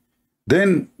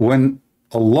 Then when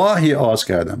Allah, he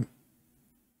asked Adam,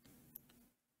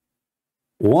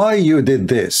 why you did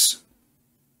this?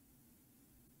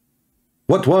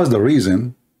 What was the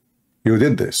reason you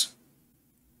did this?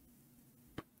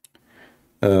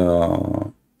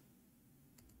 Let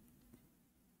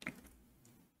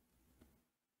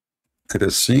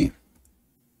us see.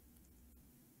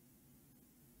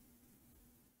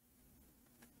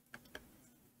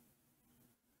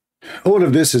 All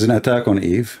of this is an attack on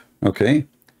Eve, okay?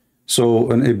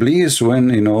 So an Iblis,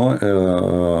 when, you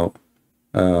know,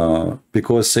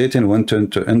 because Satan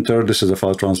wanted to enter, this is a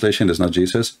false translation, it's not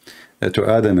Jesus, to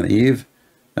Adam and Eve,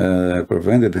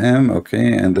 prevented him,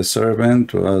 okay, and the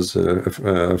serpent was,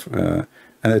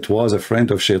 and it was a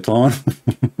friend of Shaitan.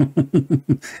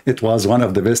 It was one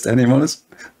of the best animals.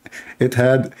 It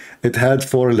had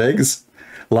 4 legs,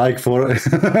 like 4.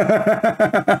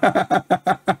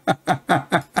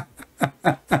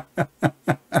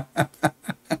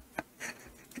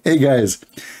 Hey guys,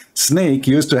 snake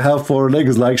used to have 4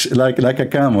 legs like a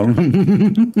camel.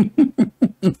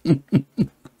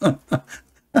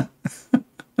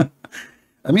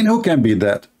 I mean, who can beat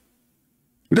that?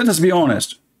 Let us be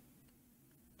honest.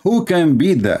 Who can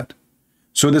beat that?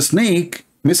 So the snake,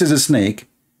 Mrs. Snake,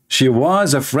 she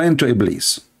was a friend to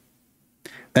Iblis.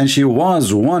 And she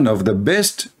was one of the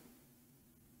best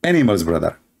animals,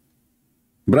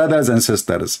 brothers and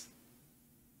sisters.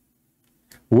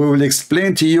 We will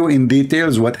explain to you in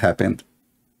details what happened.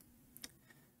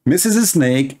 Mrs.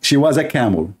 Snake, she was a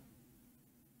camel.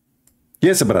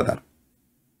 Yes, brother.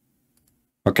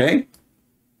 Okay?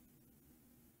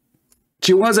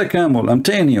 She was a camel, I'm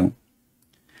telling you.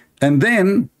 And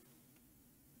then,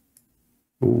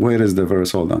 where is the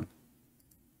verse? Hold on.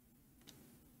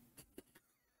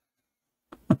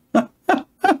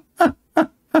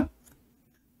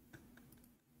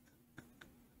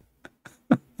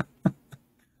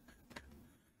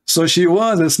 So she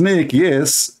was a snake,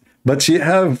 yes, but she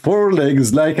had 4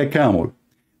 legs like a camel.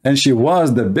 And she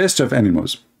was the best of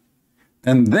animals.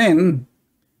 And then,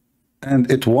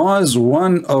 and it was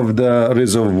one of the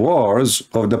reservoirs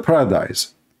of the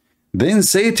paradise. Then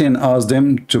Satan asked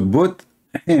them to put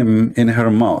him in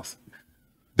her mouth.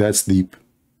 That's deep.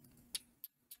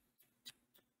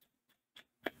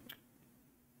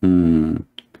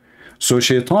 So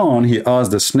Shaitan, he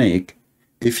asked the snake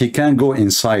if he can go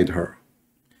inside her.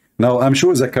 Now, I'm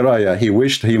sure Zechariah, he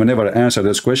wished he would never answer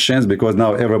these questions, because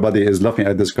now everybody is laughing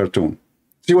at this cartoon.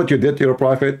 See what you did to your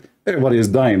prophet? Everybody is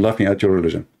dying laughing at your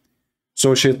religion.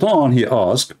 So Shaitan, he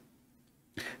asked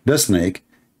the snake,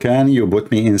 can you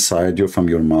put me inside you from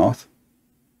your mouth?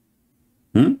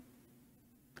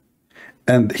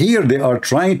 And here they are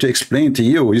trying to explain to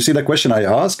you. You see the question I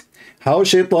asked? How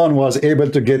Shaitan was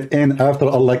able to get in after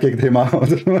Allah kicked him out.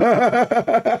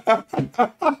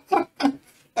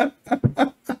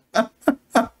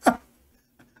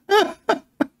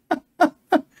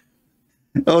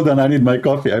 Hold on, I need my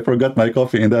coffee. I forgot my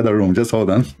coffee in the other room. Just hold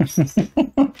on.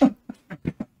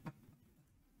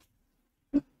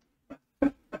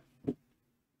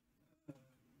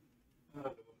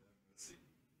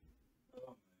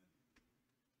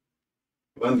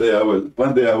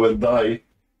 one day I will die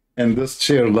in this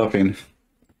chair laughing.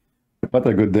 What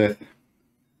a good death.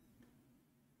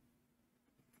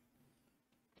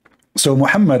 So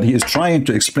Muhammad, he is trying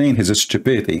to explain his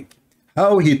stupidity,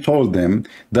 how he told them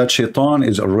that Shaitan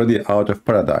is already out of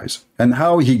paradise and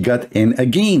how he got in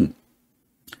again.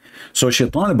 So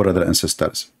Shaitan, brothers and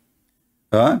sisters,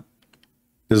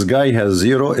 this guy has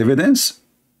zero evidence.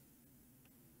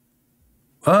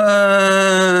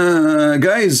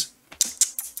 Guys,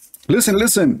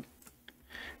 listen.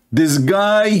 This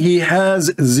guy, he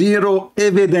has zero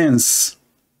evidence.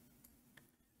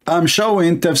 I'm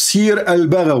showing Tafsir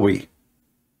al-Baghawi.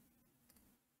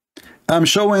 I'm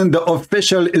showing the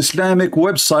official Islamic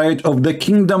website of the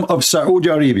Kingdom of Saudi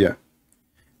Arabia.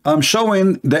 I'm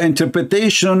showing the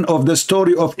interpretation of the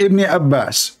story of Ibn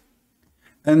Abbas.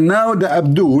 And now the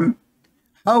Abdul,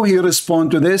 how he respond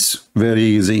to this? Very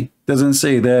easy. Doesn't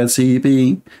say that,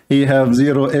 CP. He have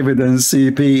zero evidence,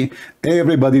 CP.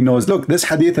 Everybody knows. Look, this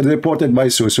hadith is reported by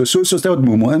Susu. Susu told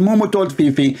Mumu, and Mumu told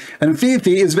Fifi. And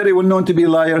Fifi is very well known to be a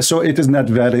liar, so it is not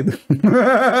valid.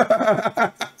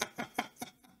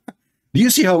 Do you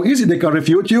see how easy they can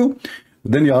refute you?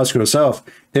 Then you ask yourself,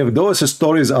 if those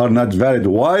stories are not valid,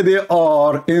 why they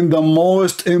are in the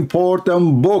most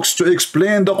important books to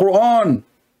explain the Quran?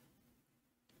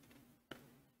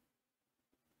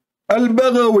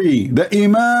 Al-Baghawi, the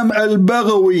Imam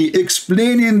Al-Baghawi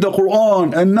explaining the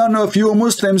Quran, and none of you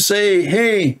Muslims say,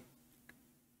 hey,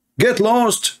 get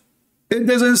lost. It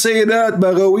doesn't say that,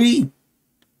 Baghawi.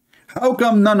 How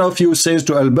come none of you says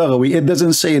to Al-Baghawi, it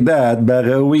doesn't say that,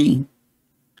 Baghawi?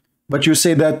 But you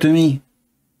say that to me.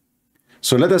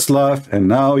 So let us laugh, and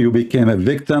now you became a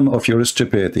victim of your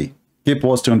stupidity. Keep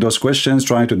posting those questions,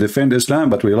 trying to defend Islam,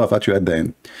 but we laugh at you at the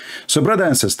end. So brothers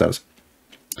and sisters,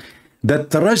 the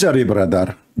treasury,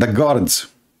 brother, the guards,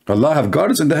 Allah have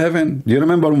guards in the heaven. Do you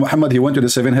remember Muhammad, he went to the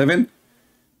seventh heaven?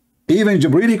 Even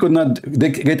Jibreel, he could not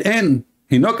get in.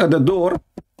 He knocked at the door.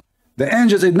 The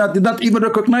angels did not even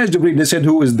recognize Jibreel. They said,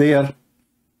 who is there?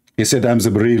 He said, I'm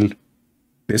Jibreel.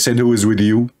 They said, who is with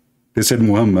you? They said,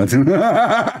 Muhammad.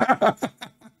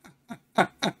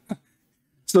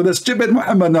 So the stupid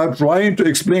Muhammad now trying to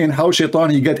explain how Shaitan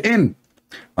he get in.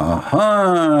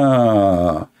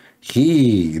 Aha!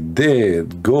 He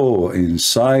did go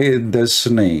inside the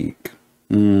snake.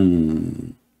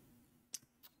 Man.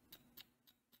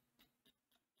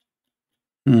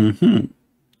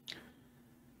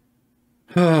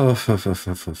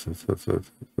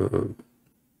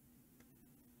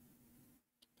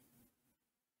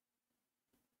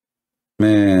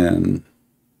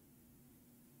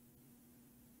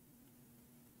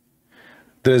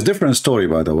 There's a different story,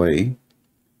 by the way.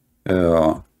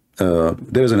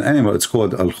 There's an animal, it's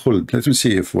called al-khuld. Let me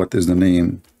see if what is the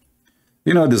name.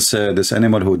 You know this this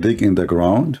animal who dig in the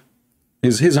ground?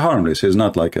 He's harmless. He's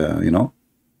not like a, you know.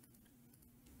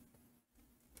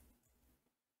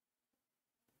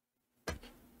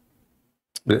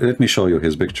 Let me show you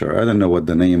his picture. I don't know what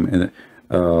the name.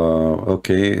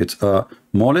 Okay, it's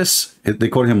mollis. They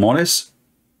call him mollis.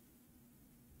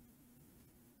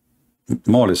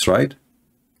 Mollis, right?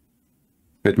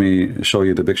 Let me show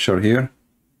you the picture here.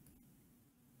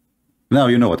 Now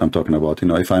you know what I'm talking about. You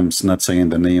know, if I'm not saying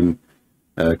the name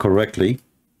correctly,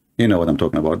 you know what I'm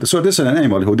talking about. So this is an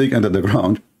animal who dig under the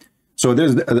ground. So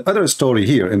there's the other story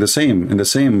here in the same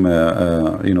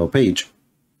you know, page,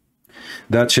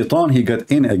 that Shaitan he got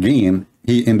in again.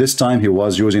 In this time he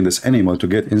was using this animal to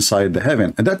get inside the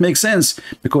heaven, and that makes sense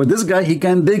because this guy he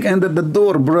can dig under the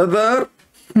door, brother.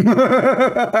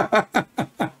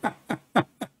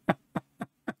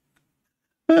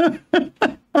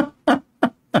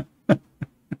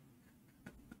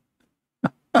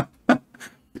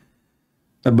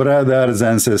 Brothers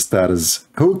and sisters,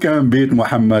 who can beat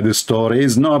Muhammad's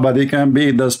stories? Nobody can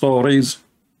beat the stories.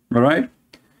 All right.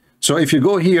 So if you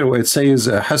go here where it says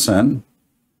Hassan,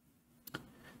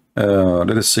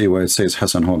 let us see where it says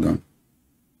Hassan. Hold on.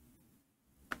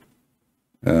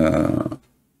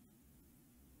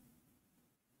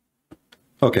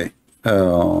 Okay.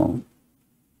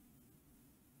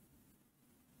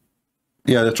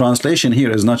 Yeah, the translation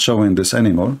here is not showing this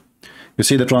animal. You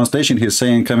see the translation he's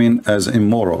saying coming as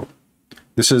immoral.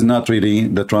 This is not really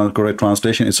the correct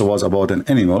translation. It was about an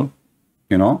animal,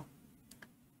 you know,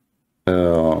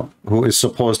 who is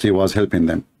supposed he was helping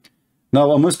them.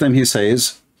 Now a Muslim, he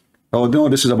says, oh no,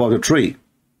 this is about a tree.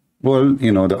 Well,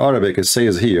 you know, the Arabic, it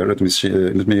says here, let me see,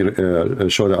 let me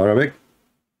show the Arabic.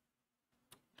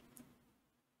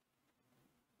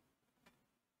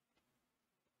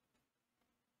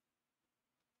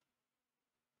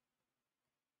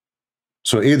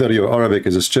 So either your Arabic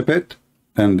is stupid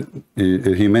and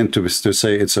he meant to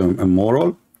say it's a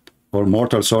moral or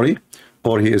mortal, sorry,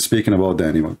 or he is speaking about the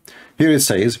animal. Here it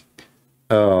says,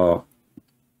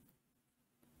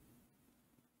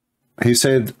 he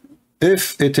said,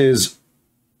 if it is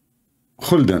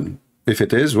khuldan, if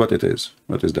it is, what it is,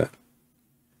 what is that?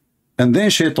 And then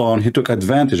Shaitan, he took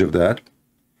advantage of that,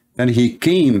 and he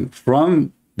came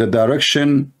from the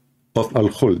direction of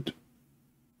al-khuld.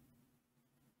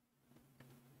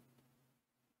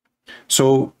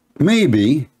 So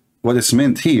maybe what is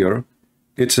meant here,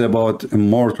 it's about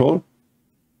immortal,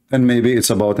 and maybe it's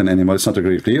about an animal. It's not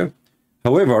very clear.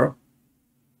 However,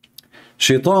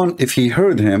 Shaitan, if he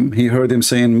heard him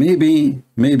saying,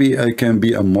 maybe I can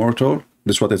be immortal.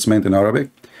 That's what it's meant in Arabic.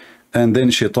 And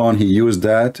then Shaitan, he used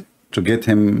that to get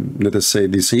him, let us say,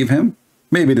 deceive him.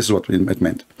 Maybe this is what it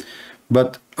meant.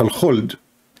 But al-khuld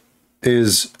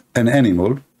is an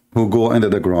animal who go under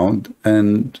the ground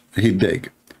and he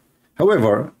dig.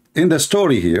 However, in the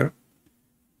story here,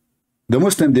 the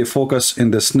Muslim, they focus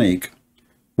in the snake,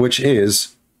 which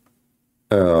is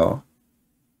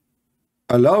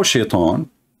allow Shaitan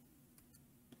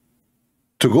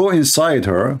to go inside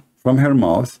her from her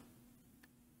mouth,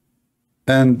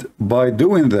 and by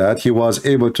doing that, he was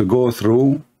able to go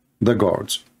through the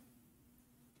guards.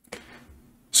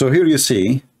 So here you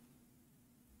see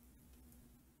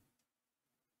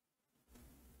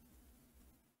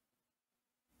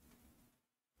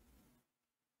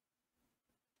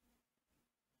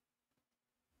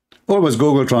always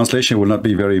Google translation will not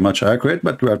be very much accurate,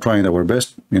 but we are trying our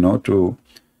best, to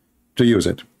use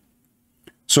it.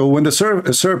 So when the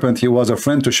serpent, he was a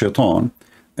friend to Shaitan,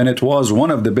 and it was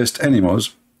one of the best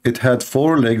animals. It had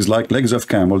 4 legs like legs of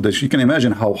camel. That you can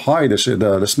imagine how high the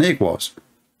snake was.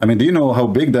 I mean, do you know how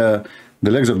big the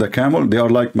legs of the camel? They are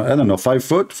like, I don't know, 5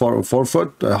 foot, 4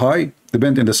 foot high,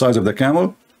 depending on the size of the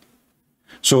camel.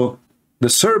 So the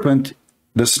serpent,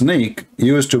 the snake,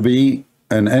 used to be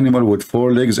an animal with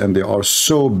 4 legs, and they are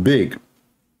so big.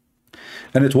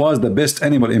 And it was the best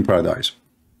animal in paradise.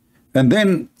 And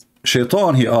then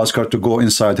Shaitan, he asked her to go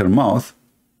inside her mouth,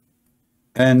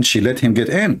 and she let him get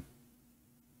in.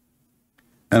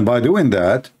 And by doing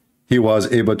that, he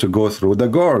was able to go through the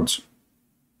guards,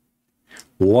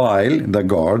 while the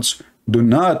guards do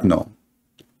not know.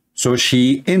 So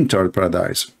she entered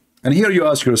paradise. And here you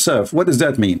ask yourself, what does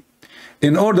that mean?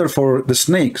 In order for the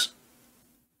snakes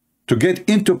to get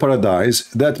into paradise,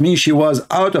 that means she was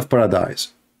out of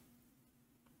paradise.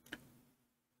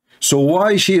 So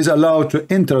why she is allowed to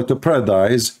enter to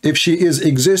paradise if she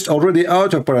exists already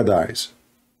out of paradise?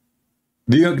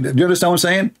 Do you understand what I'm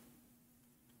saying?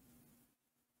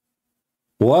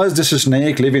 Was this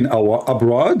snake living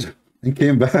abroad and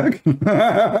came back?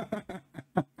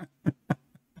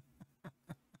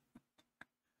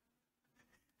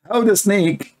 How the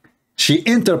snake, she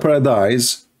entered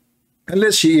paradise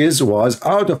unless she was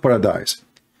out of paradise.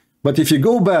 But if you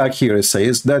go back here, it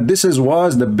says that this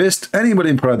was the best animal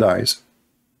in paradise.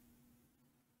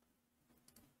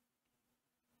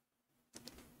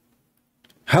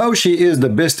 How she is the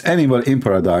best animal in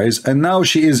paradise, and now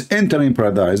she is entering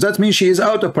paradise? That means she is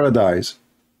out of paradise.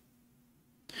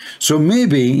 So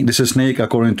maybe this snake,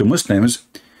 according to Muslims,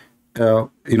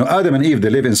 Adam and Eve, they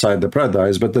live inside the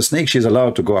paradise, but the snake, she's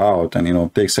allowed to go out and,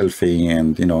 take selfie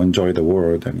and, enjoy the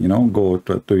world and, go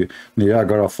to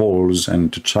Niagara Falls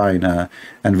and to China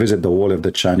and visit the wall of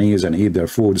the Chinese and eat their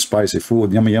food, spicy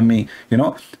food, yummy, yummy,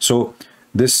 So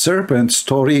this serpent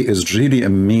story is really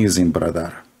amazing,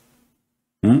 brother.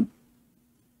 And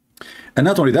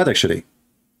not only that, actually,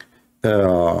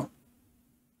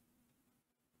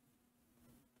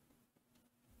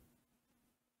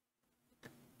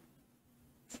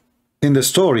 in the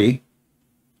story,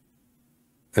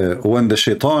 when the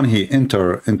Shaitan, he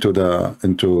enter into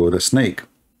the snake.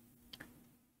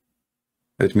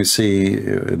 Let me see.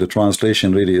 The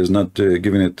translation really is not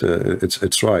giving it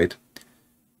it's right.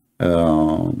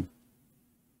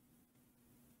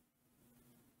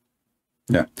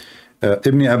 Yeah,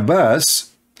 Ibn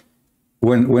Abbas,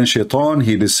 when Shaitan,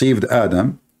 he deceived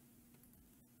Adam,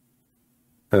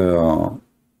 and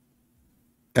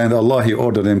Allah, he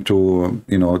ordered him to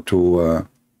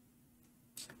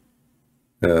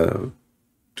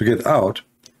get out.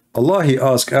 Allah, he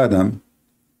asked Adam,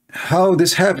 how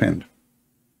this happened?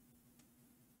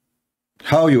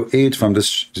 How you ate from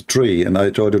this tree and I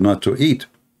told you not to eat?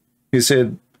 He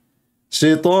said,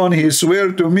 Shaitan, he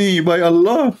swore to me by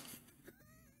Allah.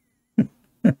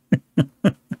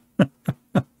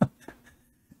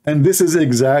 And this is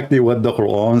exactly what the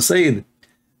Quran said.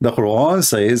 The Quran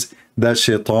says that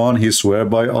Shaitan, he swear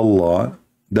by Allah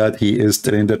that he is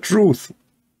telling the truth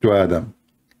to Adam.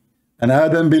 And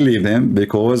Adam believed him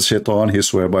because Shaitan, he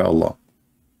swear by Allah.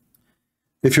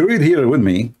 If you read here with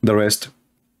me, the rest,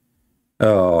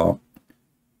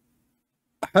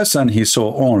 Hassan he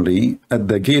saw only at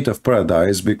the gate of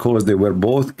paradise because they were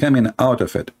both coming out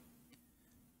of it.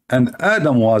 And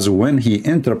Adam was, when he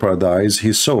entered paradise,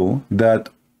 he saw that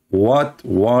what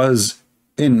was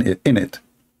in it,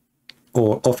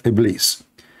 or of Iblis.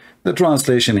 The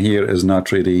translation here is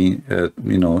not really,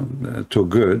 too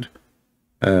good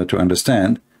to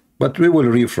understand, but we will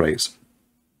rephrase.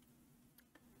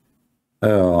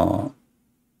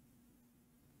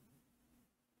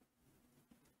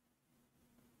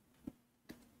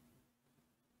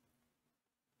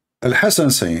 Al-Hassan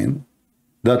saying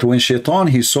that when Shaitan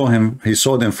he saw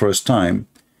them first time,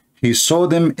 he saw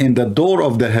them in the door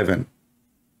of the heaven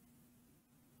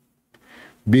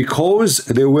because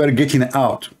they were getting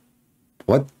out.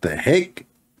 What the heck?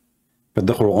 But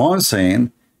the Quran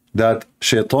saying that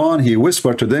Shaitan he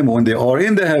whispered to them when they are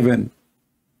in the heaven.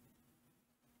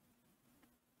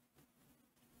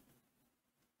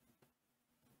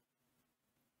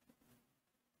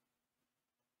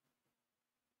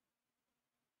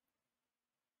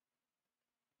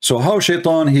 So how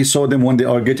Shaitan he saw them when they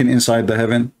are getting inside the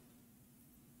heaven?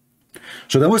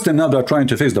 So the Muslims now are trying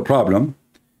to fix the problem,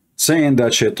 saying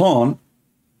that Shaitan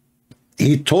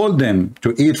he told them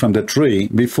to eat from the tree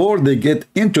before they get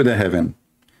into the heaven.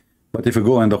 But if we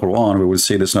go in the Quran, we will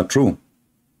see that's not true.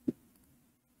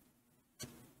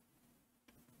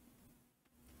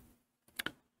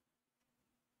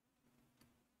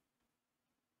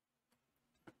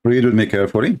 Read with me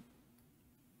carefully.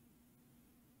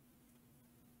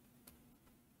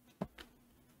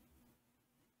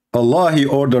 Allah he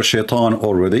ordered Shaitan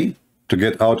already to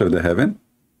get out of the heaven.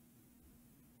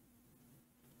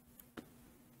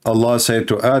 Allah said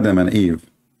to Adam and Eve,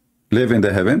 live in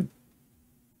the heaven,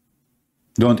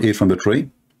 don't eat from the tree.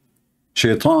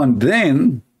 Shaitan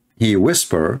then he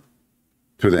whispered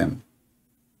to them.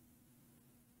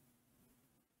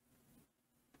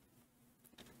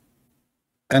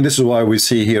 And this is why we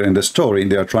see here in the story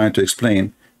they are trying to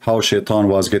explain how Shaitan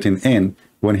was getting in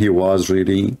when he was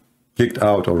really kicked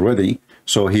out already.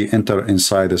 So he entered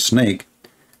inside the snake,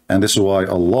 and this is why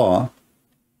Allah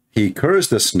he cursed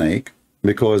the snake,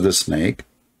 because the snake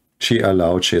she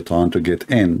allowed Shaitan to get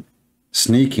in,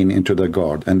 sneaking into the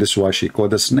garden, and this is why she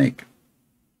called the snake.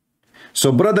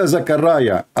 So brother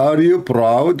Zachariah, are you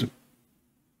proud?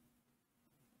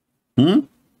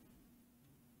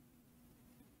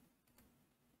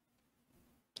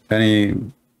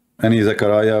 Any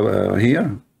Zachariah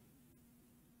here?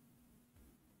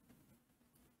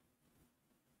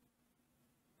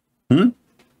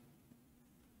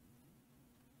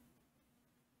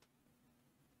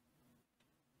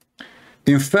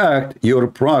 In fact, your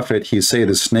prophet, he said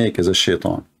the snake is a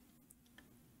shaitan.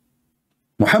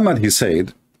 Muhammad, he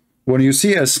said, when you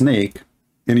see a snake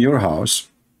in your house,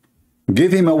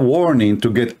 give him a warning to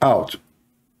get out.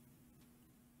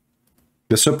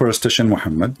 The superstition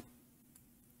Muhammad.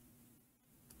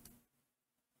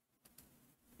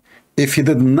 If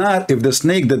the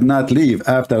snake did not leave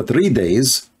after 3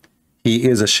 days, he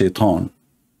is a shaitan.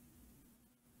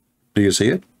 Do you see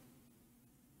it?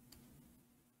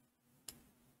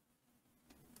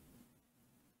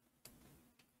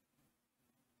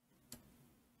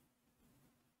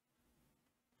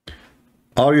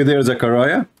 Are you there,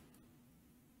 Zachariah?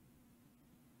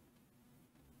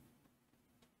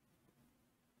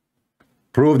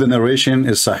 Prove the narration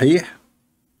is sahih?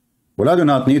 Well, I do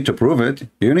not need to prove it.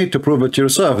 You need to prove it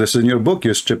yourself. This is in your book,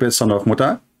 you stupid son of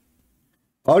Mutta.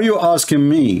 Are you asking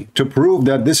me to prove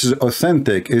that this is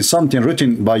authentic, is something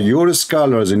written by your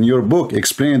scholars in your book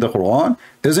explaining the Quran?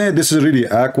 Isn't it this is really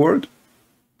awkward?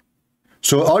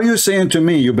 So are you saying to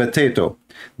me, you potato,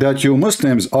 that you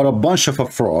Muslims are a bunch of a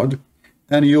fraud,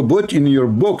 and you put in your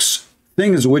books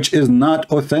things which is not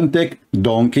authentic?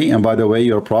 Donkey, and by the way,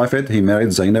 your prophet, he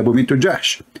married Zainab bint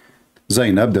Jahsh.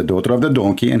 Zainab, the daughter of the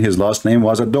donkey, and his last name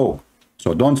was a dog.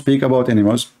 So don't speak about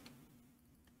animals.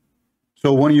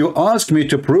 So when you ask me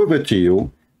to prove it to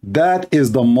you, that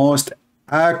is the most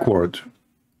awkward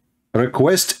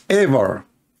request ever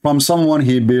from someone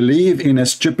he believe in a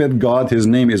stupid God. His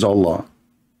name is Allah.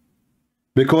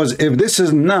 Because if this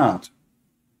is not,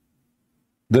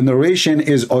 the narration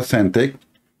is authentic,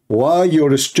 why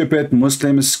your stupid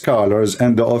Muslim scholars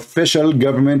and the official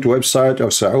government website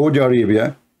of Saudi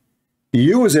Arabia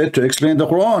use it to explain the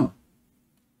Quran?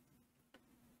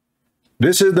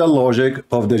 This is the logic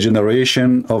of the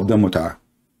generation of the Mutta.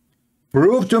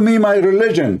 Prove to me my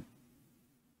religion.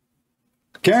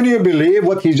 Can you believe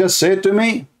what he just said to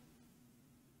me?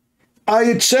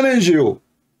 I challenge you.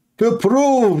 to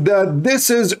prove that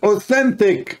this is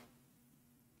authentic.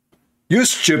 You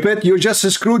stupid, you just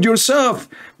screwed yourself.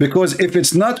 Because if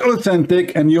it's not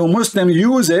authentic and you Muslim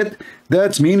use it,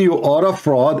 that means you are a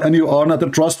fraud and you are not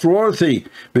trustworthy.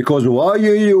 Because why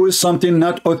you use something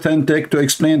not authentic to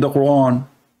explain the Quran?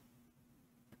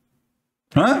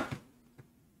 Huh?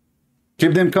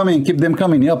 Keep them coming, keep them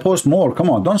coming. Yeah, post more.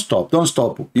 Come on, don't stop, don't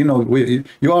stop. You know,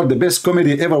 you are the best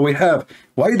comedy ever we have.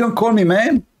 Why you don't call me,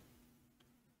 man?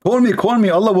 Call me, call me.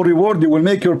 Allah will reward you, will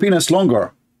make your penis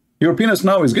longer. Your penis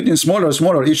now is getting smaller and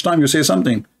smaller each time you say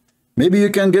something. Maybe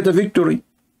you can get a victory.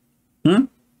 And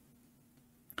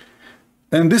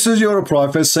this is your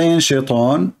prophet saying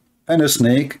shaitan and a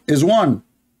snake is one.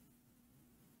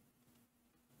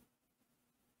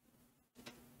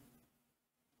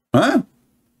 Huh?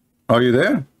 Are you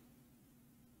there?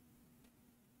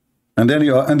 And then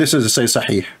you are, and this is say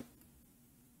sahih.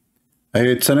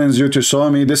 I challenge you to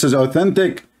show me this is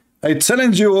authentic. I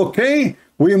challenge you, okay?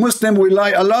 We Muslim, we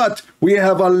lie a lot. We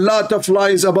have a lot of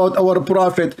lies about our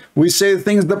prophet. We say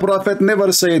things the prophet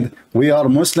never said. We are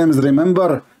Muslims,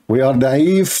 remember? We are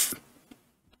da'if.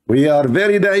 We are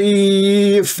very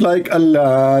da'if, like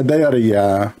Allah,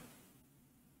 diarrhea.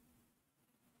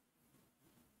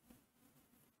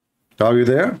 Are you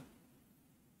there?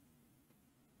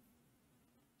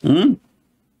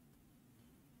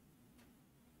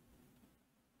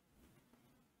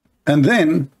 And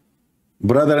then,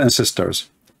 brother and sisters,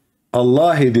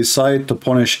 Allah, he decided to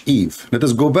punish Eve. Let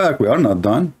us go back. We are not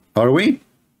done, are we?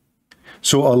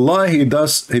 So Allah, he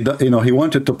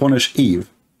wanted to punish Eve.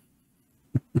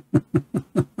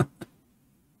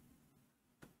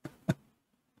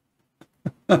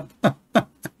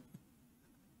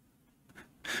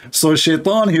 So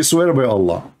shaitan, he swear by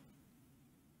Allah.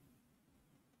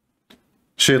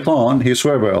 Shaitan, he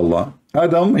swear by Allah.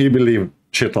 Adam, he believed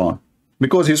shaitan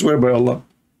because he swear by Allah.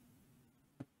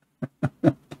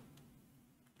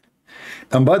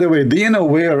 And by the way, do you know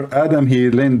where Adam he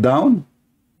leaned down?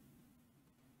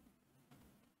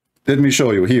 Let me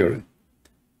show you here.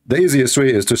 The easiest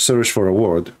way is to search for a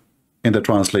word in the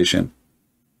translation.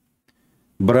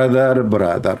 Brother,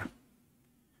 brother.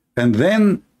 And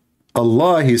then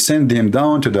Allah, he sent him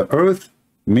down to the earth,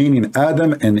 meaning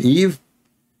Adam and Eve,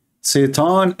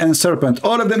 Satan and serpent,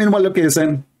 all of them in one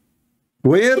location.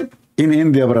 Where? In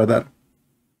India, brother.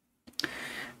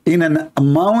 In a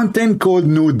mountain called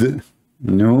Nud.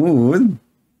 Nud.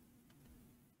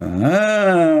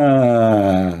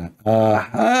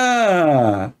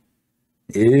 Aha.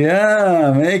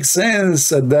 Yeah, makes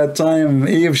sense. At that time,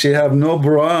 Eve, she have no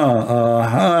bra.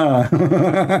 Aha.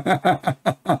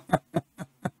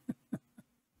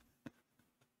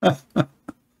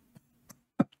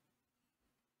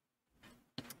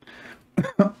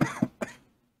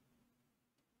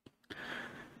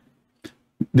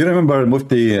 Do you remember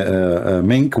Mufti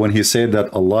Mink when he said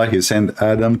that Allah, he sent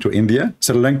Adam to India,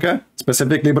 Sri Lanka,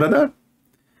 specifically, brother?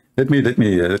 Let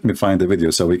me find the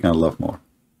video so we can laugh more.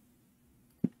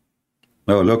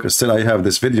 Oh, look, still I have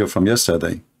this video from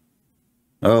yesterday.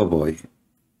 Oh boy.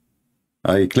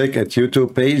 I click at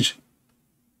YouTube page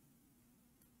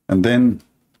and then,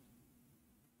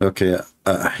 okay,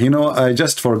 you know, I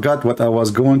just forgot what I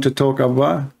was going to talk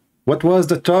about. What was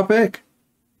the topic?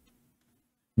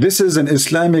 This is an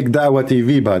Islamic Dawah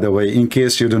TV, by the way, in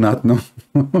case you do not know.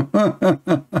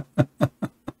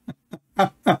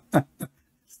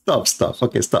 Stop.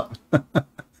 Okay, stop.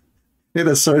 Let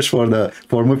us search for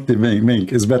Mufti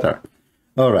Mink. It's better.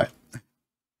 All right.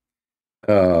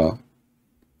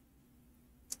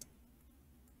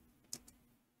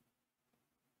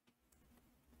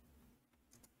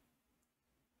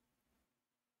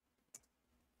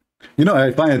 You know,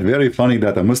 I find it very funny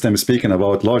that a Muslim is speaking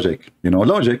about logic. You know,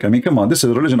 logic. I mean, come on, this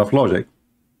is a religion of logic.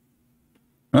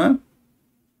 Huh?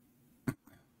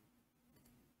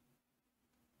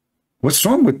 What's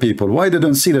wrong with people? Why they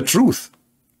don't see the truth?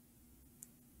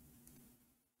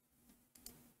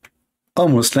 A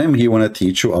Muslim, he want to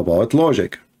teach you about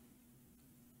logic.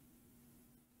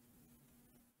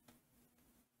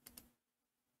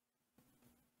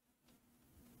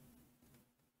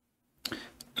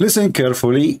 Listen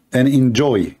carefully and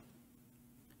enjoy.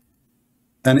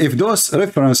 And if those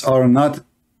references are not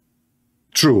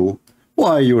true,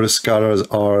 why your scholars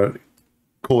are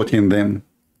quoting them?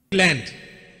 Land.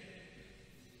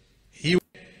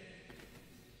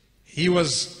 He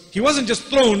wasn't just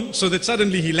thrown so that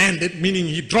suddenly he landed, meaning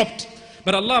he dropped,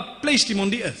 but Allah placed him on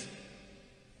the earth.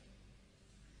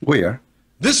 Where?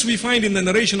 This we find in the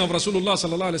narration of Rasulullah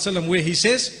sallallahu alaihi wasallam, where he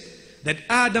says that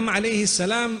Adam alayhi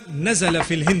salam nazala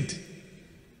fil Hind.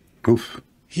 Oof.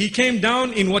 He came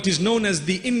down in what is known as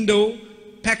the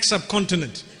Indo-Pak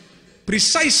subcontinent.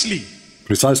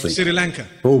 precisely Sri Lanka.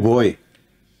 Oh boy.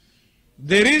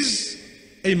 There is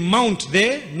a mount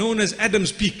there known as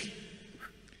Adam's Peak.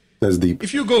 That's deep.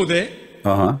 If you go there,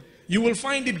 you will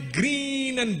find it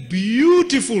green and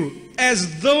beautiful,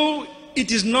 as though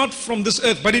it is not from this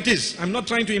earth, but it is. I'm not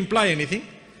trying to imply anything.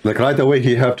 Like right away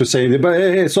he have to say, but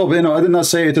hey, so, you know, I did not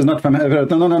say it is not from heaven.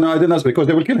 No, I did not, because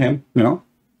they will kill him, you know,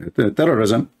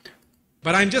 terrorism.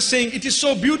 But I'm just saying it is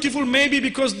so beautiful, maybe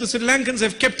because the Sri Lankans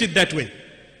have kept it that way.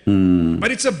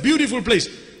 But it's a beautiful place.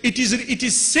 It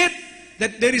is said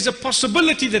that there is a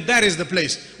possibility that that is the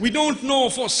place. We don't know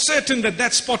for certain that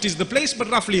that spot is the place, but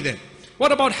roughly there.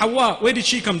 What about Hawa? Where did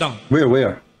she come down?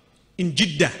 Where? In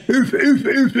Jeddah. Oof.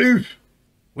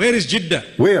 Where is Jeddah?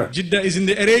 Where? Jeddah is in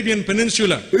the Arabian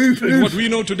Peninsula. In what we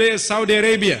know today as Saudi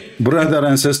Arabia. Brother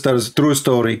and sisters, true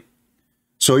story.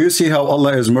 So you see how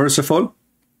Allah is merciful?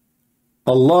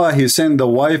 Allah, He sent the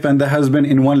wife and the husband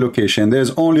in one location.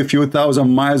 There's only a few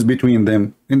thousand miles between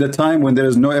them. In the time when there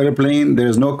is no airplane, there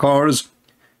is no cars.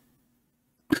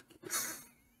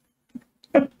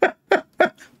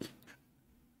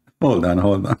 Hold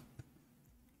on.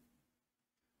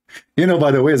 You know,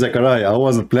 by the way, Zechariah, I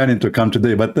wasn't planning to come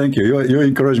today, but thank you. You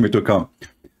encouraged me to come.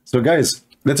 So guys,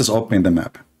 let us open the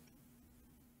map.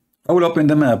 I will open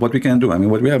the map, what we can do. I mean,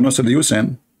 what we have no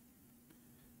solution.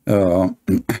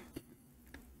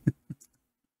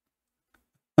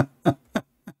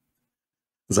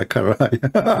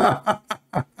 Zechariah.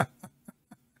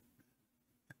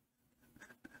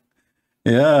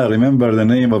 Yeah, remember the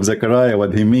name of Zechariah,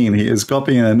 what he mean. He is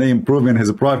copying a name, proving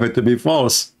his prophet to be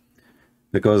false.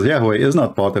 Because Yahweh is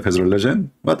not part of his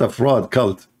religion. What a fraud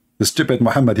cult. The stupid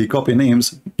Muhammad, he copy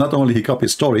names. Not only he copy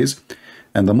stories,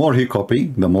 and the more he copy,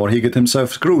 the more he get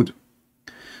himself screwed.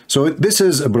 So this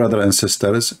is, brother and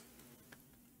sisters,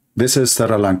 this is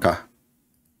Sri Lanka.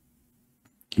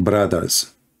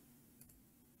 Brothers.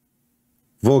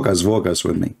 Vogas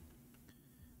with me.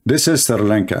 This is Sri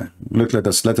Lanka. Look, let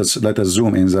us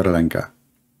zoom in Sri Lanka.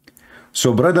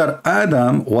 So brother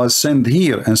Adam was sent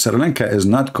here, and Sri Lanka is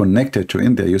not connected to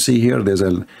India. You see here, there's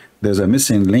a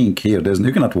missing link here.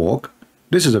 You cannot walk.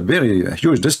 This is a very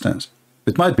huge distance.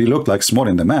 It might be looked like small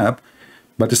in the map,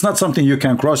 but it's not something you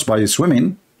can cross by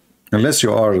swimming, unless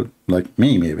you are like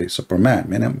me, maybe Superman.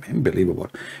 Man, I'm unbelievable.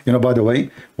 You know, by the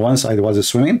way, once I was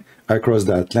swimming, I crossed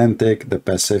the Atlantic, the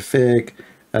Pacific.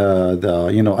 I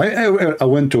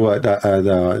went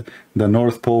to the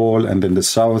North Pole and then the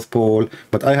South Pole,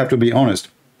 but I have to be honest,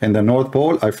 in the North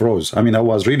Pole I froze. I mean, I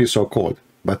was really so cold,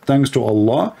 but thanks to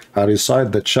Allah, I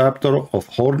recite the chapter of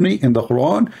horny in the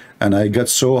Quran and I get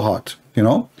so hot, you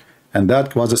know, and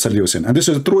that was a solution. And this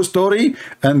is a true story,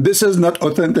 and this is not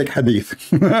authentic hadith.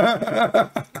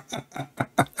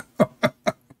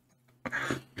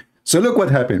 So look what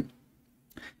happened.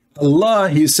 Allah,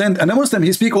 He sent, and a Muslim,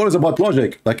 he speaks always about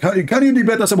logic. Like, how can you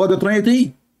debate us about the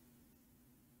Trinity?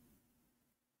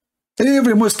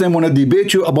 Every Muslim want to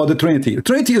debate you about the Trinity.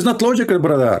 Trinity is not logical,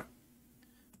 brother.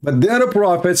 But there are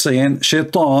prophets saying,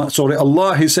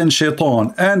 Allah, He sent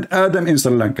Shaitan and Adam in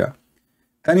Sri Lanka.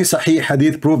 Any Sahih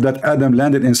hadith prove that Adam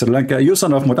landed in Sri Lanka? You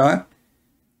son of Mutta,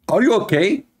 are you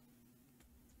okay?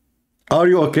 Are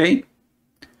you okay?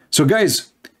 So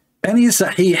guys, any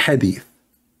Sahih hadith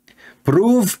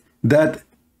prove that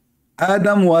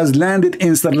Adam was landed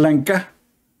in Sri Lanka?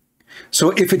 So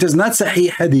if it is not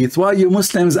Sahih hadith, why you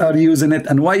Muslims are using it,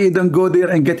 and why you don't go there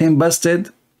and get him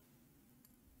busted?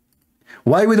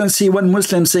 Why we don't see one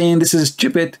Muslim saying this is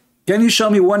stupid? Can you show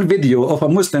me one video of a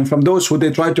Muslim from those who they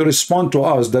try to respond to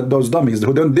us, that those dummies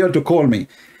who don't dare to call me,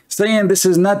 saying this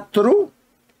is not true?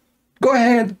 Go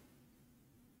ahead.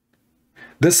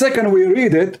 The second we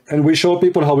read it and we show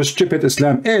people how stupid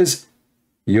Islam is,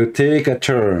 you take a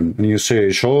turn and you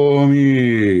say, show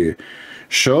me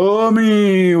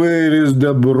where is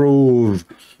the proof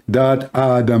that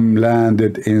Adam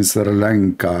landed in Sri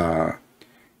Lanka?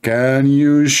 Can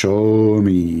you show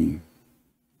me?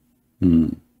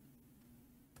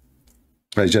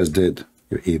 I just did,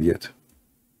 you idiot.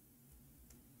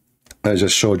 I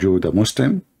just showed you the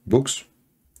Muslim books,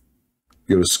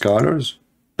 your scholars,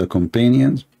 the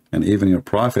companions, and even your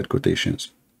prophet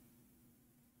quotations.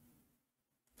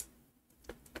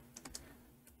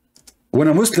 When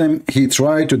a Muslim, he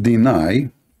tried to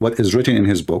deny what is written in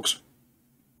his books,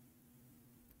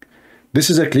 this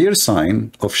is a clear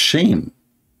sign of shame,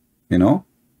 you know?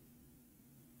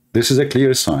 This is a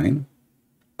clear sign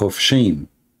of shame.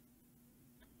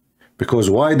 Because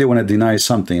why they want to deny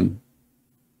something?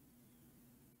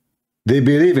 They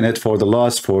believe in it for the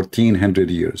last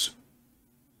 1400 years.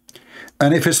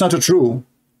 And if it's not true,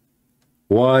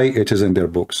 why it is in their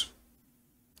books?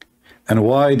 And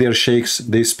why their sheikhs,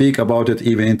 they speak about it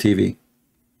even in TV.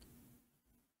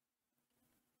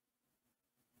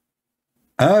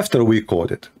 After we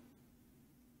quote it,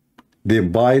 they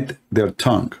bite their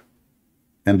tongue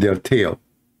and their tail,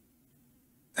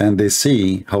 and they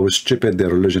see how stupid their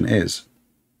religion is.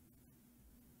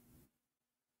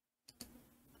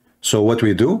 So what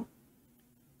we do,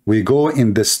 we go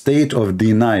in the state of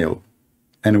denial,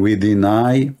 and we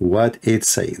deny what it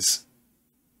says.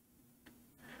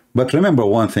 But remember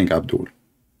one thing, Abdul.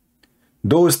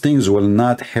 Those things will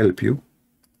not help you,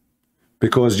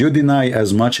 because you deny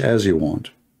as much as you want.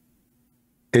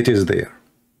 It is there.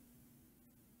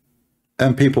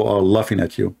 And people are laughing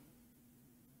at you.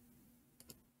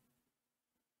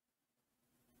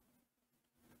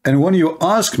 And when you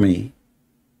ask me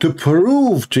to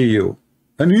prove to you,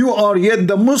 and you are yet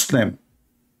the Muslim,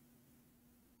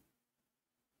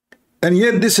 and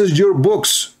yet this is your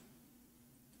books,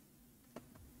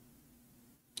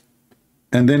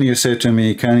 and then you say to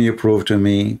me, can you prove to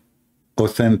me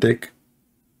authentic?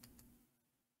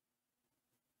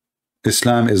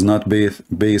 Islam is not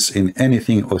based in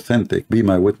anything authentic. Be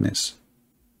my witness.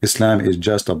 Islam is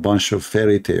just a bunch of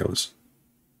fairy tales.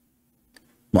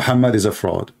 Muhammad is a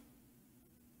fraud.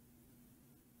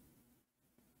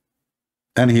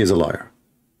 And he is a liar.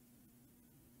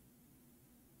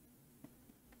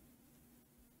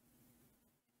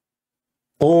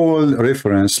 All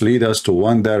reference lead us to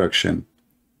one direction.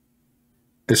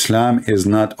 Islam is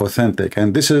not authentic.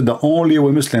 And this is the only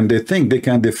way Muslim, they think they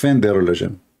can defend their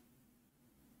religion.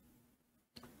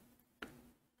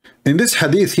 In this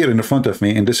hadith here in front of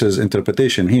me, and this is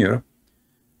interpretation here,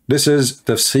 this is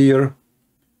tafsir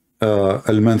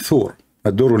al-Manthur,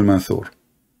 ad-Durr al-Manthur.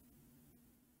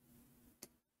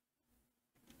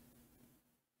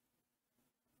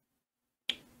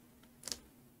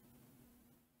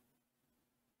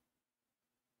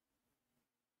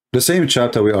 The same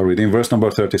chapter we are reading, verse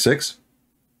number 36.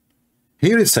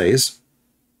 Here it says,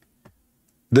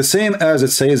 the same as it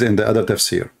says in the other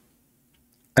tafsir.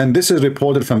 And this is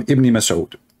reported from Ibn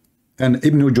Mas'ud and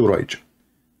Ibn Jurayj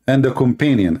and the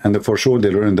companion, and for sure they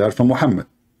learned that from Muhammad.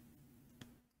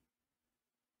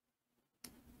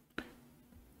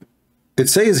 It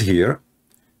says here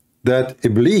that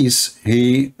Iblis,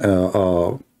 he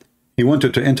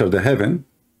wanted to enter the heaven.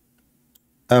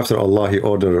 After Allah, he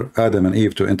ordered Adam and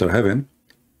Eve to enter heaven.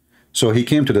 So he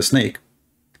came to the snake,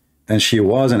 and she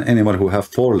was an animal who have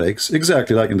 4 legs,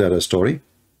 exactly like in that story.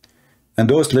 And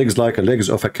those legs like the legs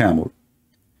of a camel.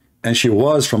 And she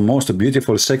was from most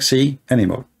beautiful, sexy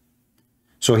animal.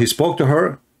 So he spoke to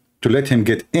her to let him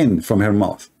get in from her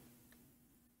mouth,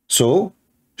 so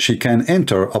she can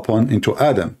enter into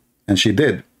Adam. And she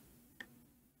did.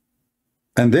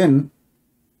 And then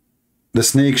the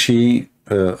snake, she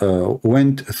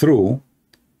went through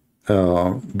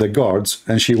the guards,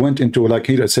 and she went into, like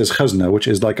here it says khazna, which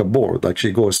is like a board, like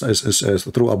she goes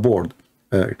through a board,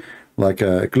 like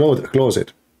a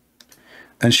closet,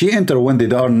 and she entered when they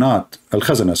are not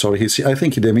al-khazana. Sorry, I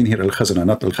think they mean here al-khazana,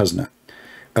 not al-khazna.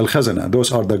 Al-khazana,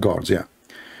 those are the guards, yeah.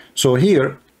 So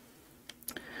here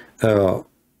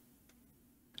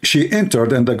she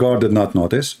entered, and the guard did not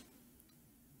notice.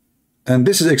 And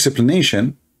this is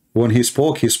explanation. When he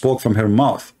spoke from her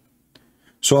mouth.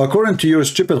 So according to your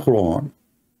stupid Quran,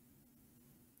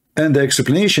 and the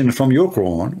explanation from your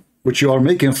Quran, which you are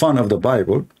making fun of the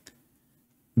Bible,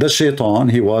 the shaitan,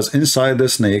 he was inside the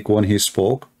snake when he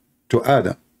spoke to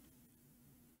Adam.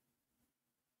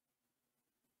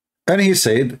 And he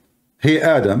said, hey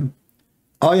Adam,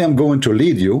 I am going to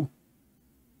lead you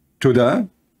to the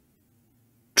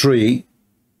tree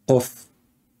of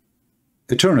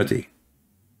eternity,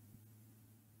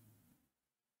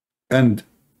 and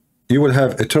you will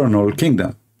have eternal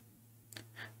kingdom.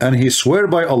 And he swore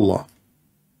by Allah,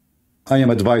 I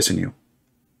am advising you.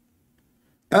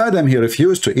 Adam, he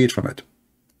refused to eat from it.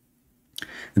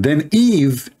 Then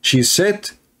Eve, she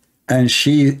sat and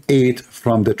she ate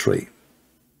from the tree.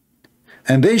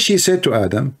 And then she said to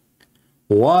Adam,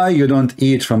 why you don't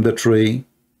eat from the tree?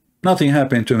 Nothing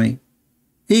happened to me.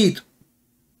 Eat.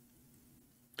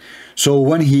 So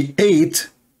when he ate,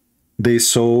 they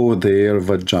saw their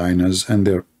vaginas and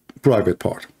their private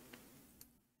part.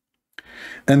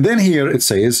 And then here it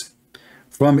says,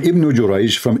 from Ibn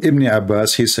Jurayj, from Ibn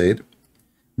Abbas, he said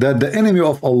that the enemy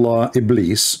of Allah,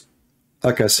 Iblis,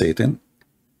 aka Satan,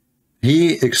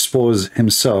 he exposed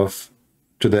himself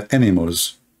to the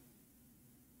animals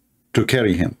to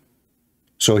carry him,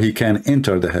 so he can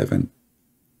enter the heaven.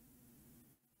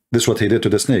 This is what he did to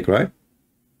the snake, right?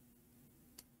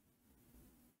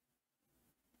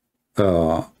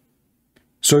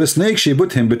 So the snake, she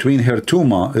put him between her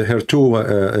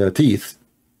two teeth,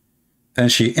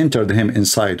 and she entered him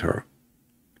inside her.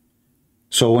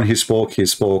 So when he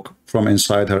spoke from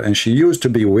inside her, and she used to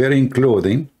be wearing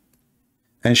clothing,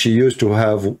 and she used to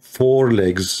have 4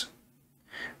 legs.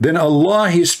 Then Allah,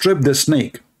 he stripped the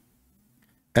snake,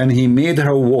 and he made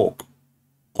her walk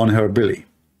on her belly.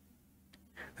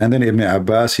 And then Ibn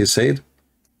Abbas, he said,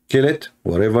 kill it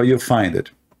wherever you find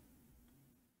it.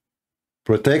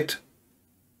 Protect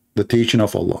the teaching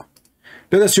of Allah.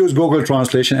 Let us use Google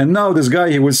translation. And now this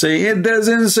guy, he will say, it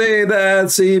doesn't say that,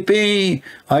 CP.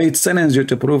 I challenge you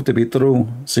to prove to be true,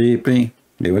 CP.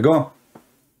 Here we go.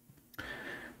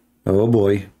 Oh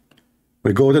boy.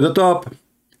 We go to the top.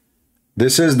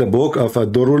 This is the book of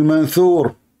Ad-Durrul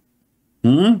Manthur.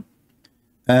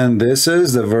 And this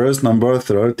is the verse number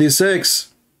 36.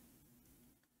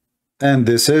 And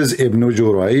this is Ibn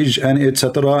Jurayj and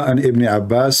etc. and Ibn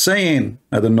Abbas saying,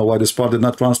 I don't know why this part is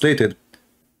not translated.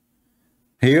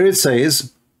 Here it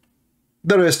says,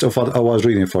 the rest of what I was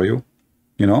reading for you,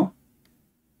 you know.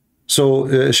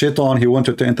 So Shaitan, he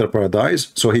wanted to enter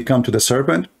paradise. So he come to the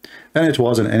serpent, and it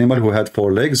was an animal who had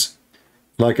 4 legs,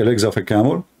 like the legs of a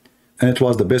camel. And it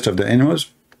was the best of the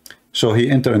animals. So he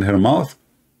entered in her mouth,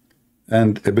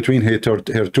 and between her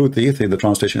 2 teeth, the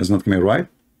translation is not coming right.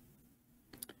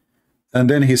 And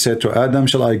then he said to Adam,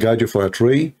 shall I guide you for a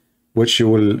tree, which you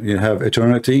will have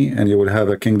eternity, and you will have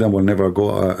a kingdom will never go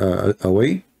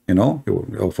away, you know,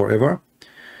 forever.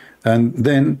 And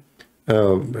then,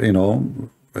 you know,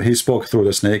 he spoke through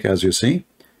the snake, as you see.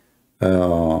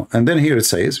 And then here it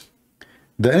says,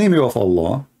 the enemy of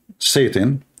Allah,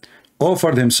 Satan,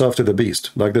 offered himself to the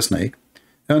beast, like the snake,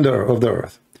 of the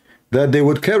earth, that they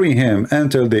would carry him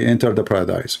until they entered the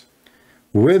paradise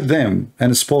with them,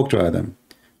 and spoke to Adam.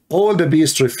 All the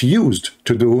beasts refused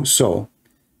to do so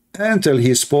until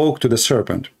he spoke to the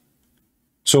serpent.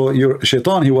 So your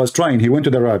Shaitan, he was trying, he went to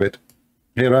the rabbit.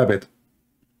 Hey, rabbit.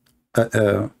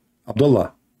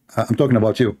 Abdullah, I'm talking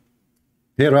about you.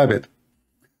 Hey, rabbit.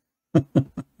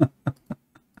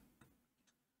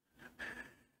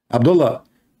 Abdullah,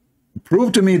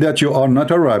 prove to me that you are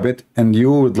not a rabbit and you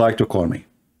would like to call me.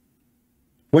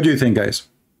 What do you think, guys?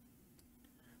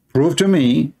 Prove to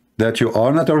me that you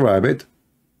are not a rabbit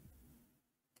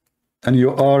and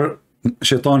you are,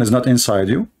 Shaitan is not inside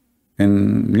you,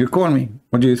 and you call me.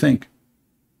 What do you think?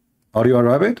 Are you a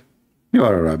rabbit? You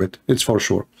are a rabbit, it's for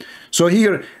sure. So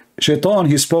here, Shaitan,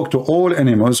 he spoke to all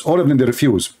animals, all of them they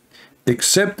refuse,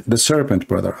 except the serpent,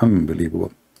 brother.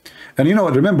 Unbelievable. And you know,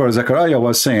 remember Zechariah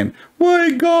was saying,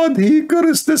 why God, he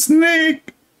cursed the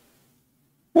snake?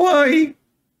 Why?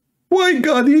 Why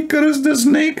God, he cursed the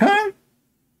snake, huh?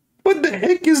 What the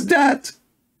heck is that?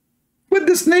 What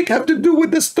does snake have to do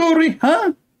with the story,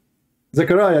 huh?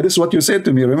 Zechariah, this is what you said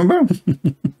to me, remember?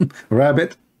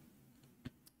 Rabbit.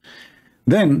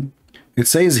 Then it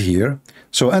says here,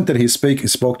 so until he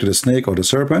spoke to the snake or the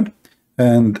serpent,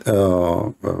 and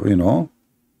you know,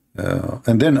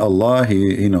 and then Allah,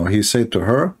 he said to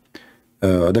her,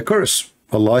 the curse.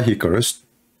 Allah, he cursed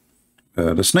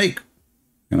the snake,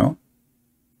 you know.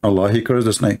 Allah, he cursed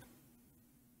the snake.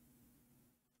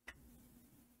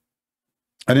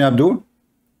 And Abdul,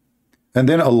 and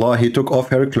then Allah, he took off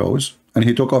her clothes, and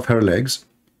he took off her legs,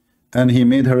 and he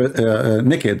made her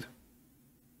naked.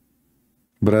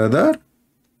 Brother,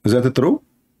 is that true?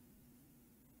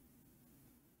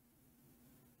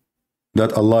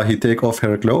 That Allah, he take off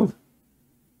her clothes?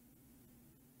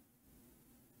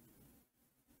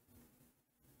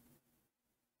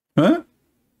 Huh?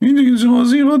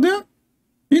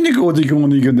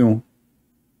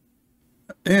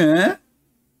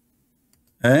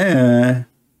 Any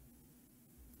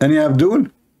Abdul?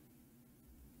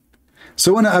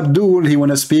 So when Abdul, he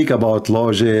want to speak about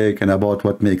logic and about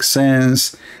what makes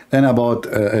sense and about,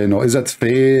 you know, is that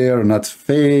fair or not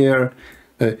fair?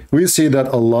 We see that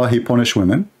Allah, he punish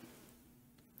women.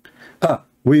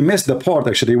 We missed the part,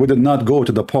 actually. We did not go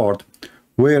to the part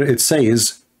where it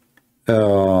says,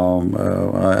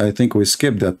 I think we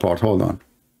skipped that part. Hold on.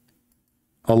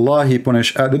 Allah, he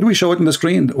punished, did we show it in the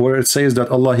screen where it says that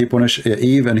Allah, he punished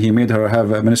Eve and he made her have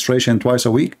menstruation twice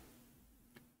a week?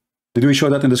 Did we show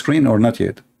that in the screen or not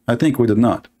yet? I think we did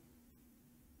not.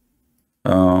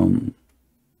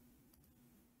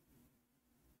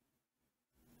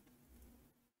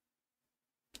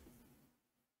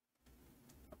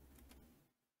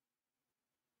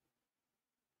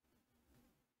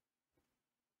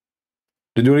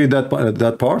 Did you read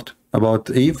that part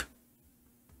about Eve?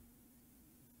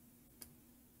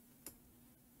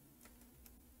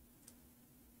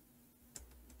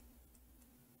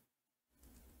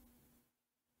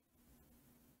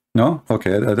 No?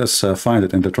 Okay, let's find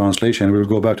it in the translation. We'll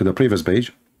go back to the previous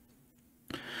page.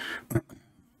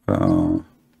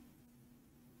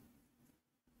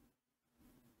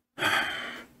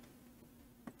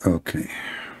 Okay.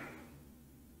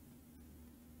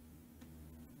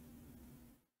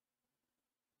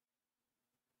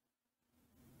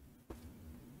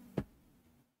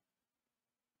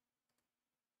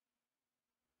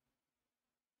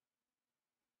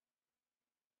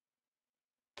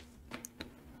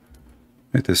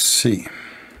 Let us see.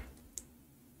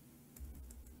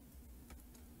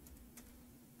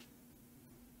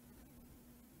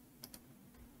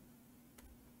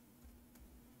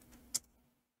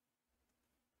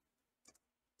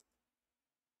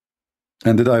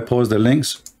 And did I post the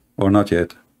links or not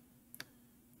yet?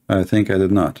 I think I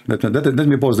did not. Let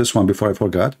me post this one before I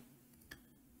forgot.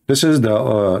 This is the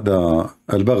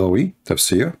Al-Baghawi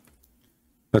Tafsir.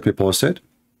 Let me post it.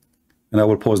 And I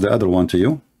will post the other one to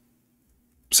you.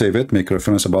 Save it, make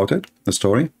reference about it, the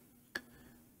story.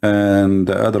 And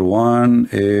the other one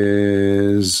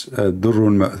is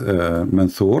Durrun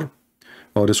Manthur.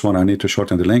 Oh, this one I need to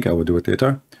shorten the link. I will do it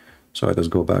later. So let us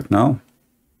go back now.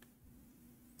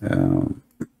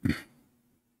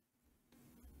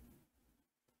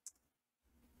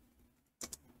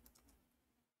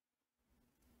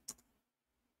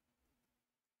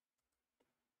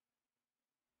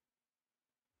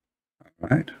 All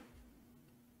right.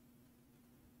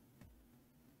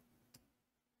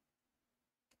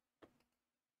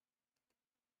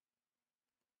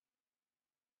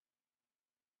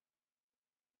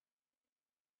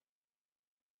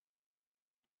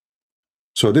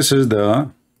 So this is the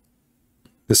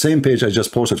same page I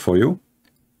just posted for you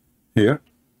here.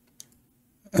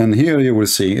 And here you will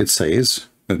see it says,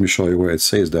 let me show you where it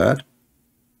says that.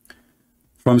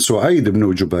 From Su'aid ibn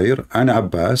Jubair and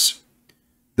Abbas,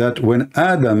 that when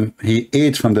Adam, he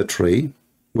ate from the tree,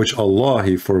 which Allah,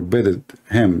 he forbade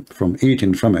him from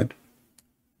eating from it,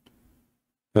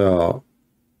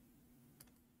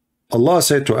 Allah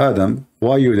said to Adam,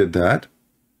 why you did that?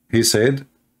 He said,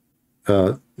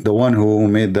 the one who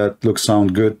made that look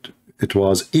sound good, it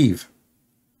was Eve.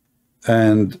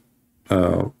 And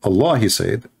Allah, he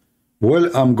said, well,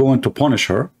 I'm going to punish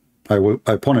her.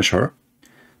 I punish her,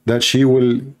 that she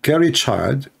will carry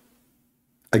child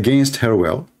against her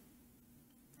will,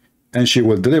 and she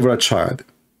will deliver a child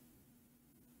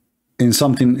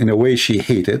in a way she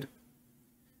hated,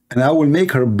 and I will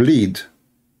make her bleed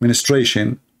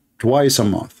menstruation twice a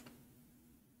month.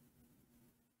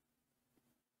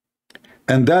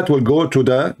 And that will go to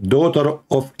the daughter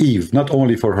of Eve, not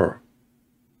only for her.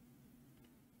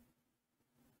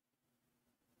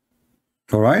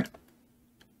 All right?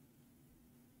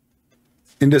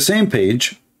 In the same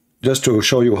page, just to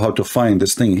show you how to find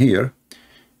this thing here,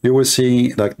 you will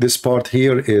see like this part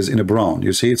here is in a brown.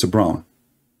 You see it's a brown.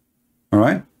 All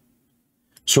right?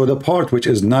 So the part which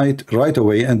is right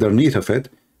away underneath of it,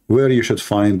 where you should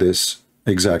find this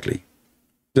exactly.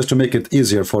 Just to make it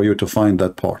easier for you to find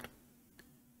that part.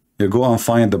 You go and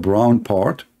find the brown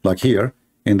part, like here,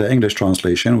 in the English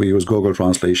translation. We use Google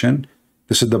Translation.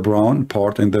 This is the brown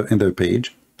part in the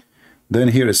page. Then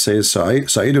here it says,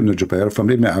 Sa'id ibn Jubair from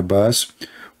Ibn Abbas,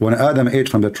 when Adam ate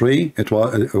from the tree,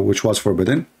 which was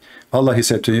forbidden, Allah, he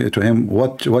said to him,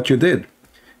 what you did?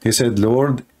 He said,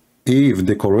 Lord, Eve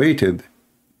decorated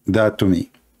that to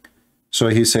me. So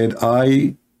he said,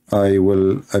 I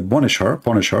punish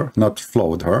her, not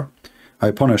flawed her.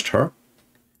 I punished her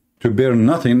to bear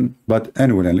nothing but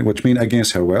unwillingly, which means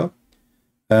against her will,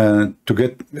 and to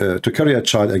carry a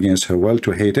child against her will,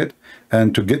 to hate it,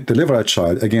 and to deliver a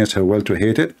child against her will, to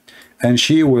hate it, and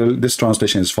she will, this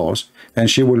translation is false, and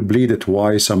she will bleed it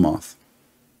twice a month.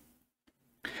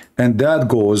 And that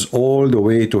goes all the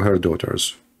way to her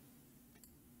daughters.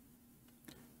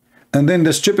 And then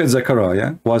the stupid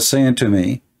Zechariah was saying to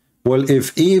me, well,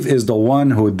 if Eve is the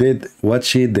one who did what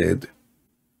she did,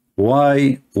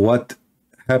 why what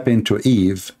happened to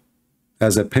Eve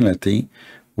as a penalty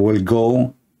will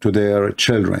go to their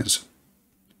children's?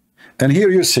 And here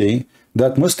you see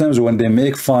that Muslims, when they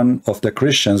make fun of the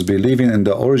Christians believing in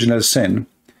the original sin,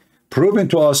 proving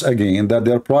to us again that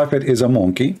their prophet is a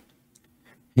monkey.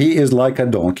 He is like a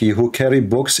donkey who carry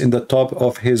books in the top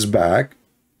of his back,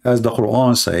 as the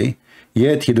Quran say,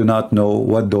 yet he do not know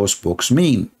what those books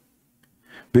mean.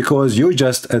 Because you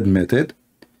just admitted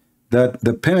that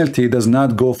the penalty does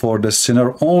not go for the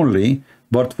sinner only,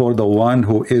 but for the one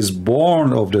who is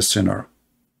born of the sinner,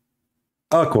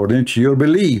 according to your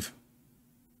belief.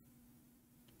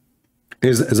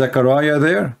 Is Zechariah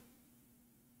there?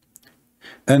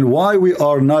 And why we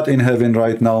are not in heaven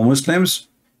right now, Muslims?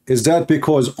 Is that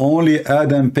because only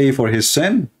Adam paid for his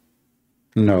sin?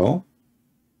 No,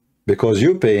 because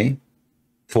you pay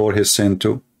for his sin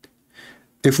too.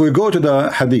 If we go to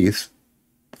the hadith,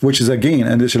 which is again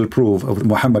an additional proof of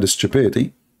Muhammad's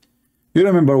stupidity, you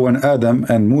remember when Adam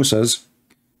and Moses,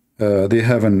 they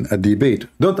have a debate.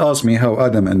 Don't ask me how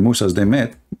Adam and Moses they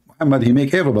met. Muhammad, he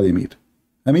make everybody meet.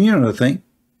 I mean, you know the thing.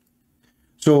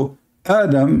 So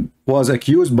Adam was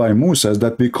accused by Moses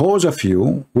that because of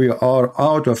you, we are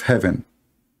out of heaven.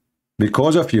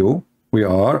 Because of you, we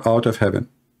are out of heaven.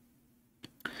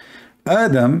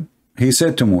 Adam, he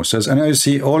said to Moses, and I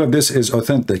see all of this is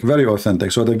authentic, very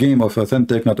authentic. So the game of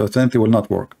authentic, not authentic will not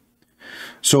work.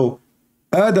 So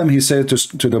Adam, he said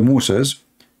to the Moses,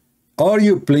 are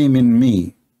you blaming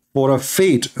me for a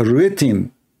fate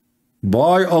written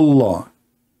by Allah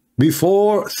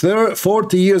before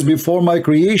 40 years before my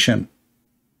creation?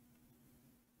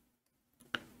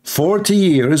 40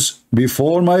 years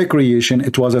before my creation,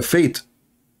 it was a fate.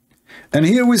 And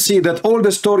here we see that all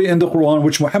the story in the Quran,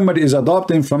 which Muhammad is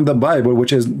adopting from the Bible,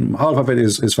 which is half of it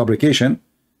is fabrication,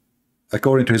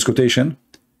 according to his quotation,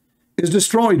 is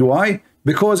destroyed. Why?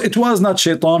 Because it was not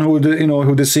Shaitan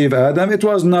who deceived Adam. It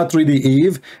was not really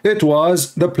Eve. It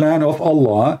was the plan of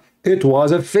Allah. It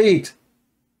was a fate.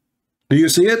 Do you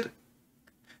see it?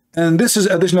 And this is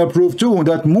additional proof too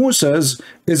that Moses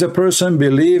is a person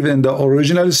believe in the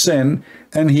original sin,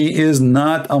 and he is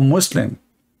not a Muslim.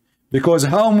 Because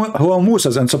how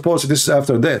Moses, and suppose this is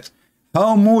after death,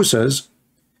 how Moses,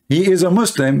 he is a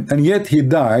Muslim, and yet he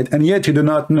died, and yet he do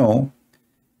not know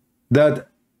that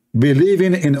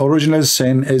believing in original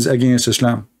sin is against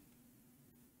Islam.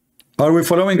 Are we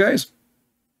following, guys?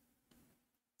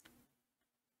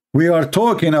 We are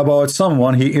talking about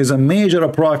someone, he is a major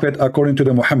prophet according to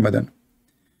the Muhammadan.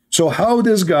 So how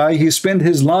this guy, he spent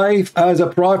his life as a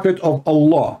prophet of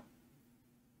Allah,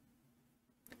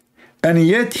 and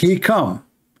yet he come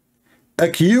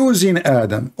accusing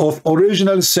Adam of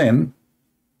original sin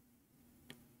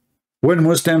when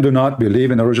Muslims do not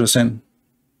believe in original sin.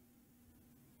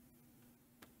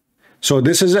 So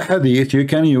this is a hadith you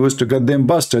can use to get them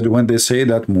busted when they say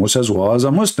that Moses was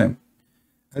a Muslim.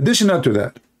 Additional to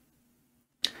that,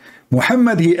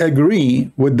 Muhammad, he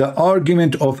agreed with the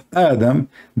argument of Adam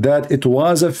that it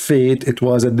was a fate, it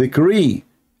was a decree.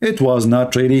 It was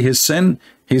not really his sin.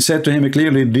 He said to him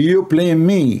clearly, do you blame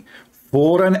me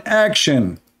for an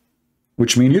action?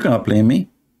 Which means you cannot blame me.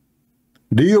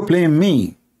 Do you blame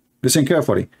me? Listen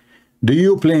carefully. Do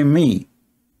you blame me?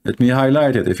 Let me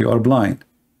highlight it if you are blind.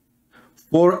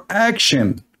 For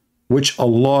action which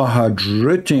Allah had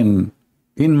written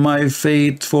in my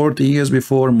fate 40 years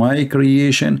before my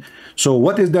creation. So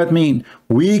what does that mean?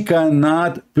 We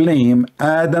cannot blame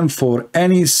Adam for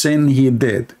any sin he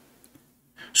did.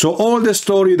 So all the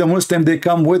story the Muslim they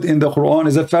come with in the Quran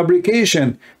is a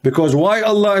fabrication. Because why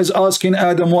Allah is asking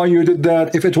Adam why you did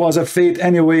that if it was a fate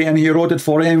anyway and he wrote it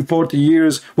for him 40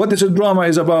 years? What this drama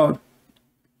is about?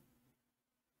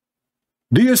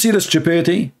 Do you see the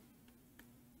stupidity?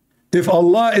 If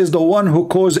Allah is the one who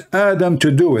caused Adam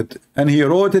to do it and he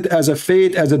wrote it as a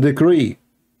fate, as a decree,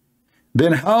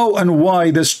 then how and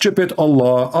why the stupid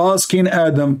Allah asking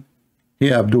Adam,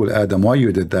 hey Abdul, Adam, why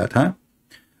you did that, huh?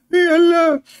 Hey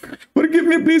Allah, forgive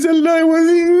me please, Allah,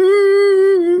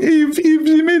 if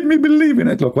he made me believe in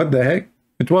it. Look, what the heck?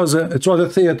 It was a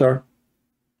theater.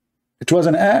 It was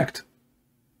an act.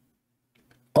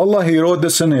 Allah, he wrote the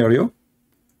scenario.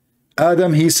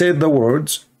 Adam, he said the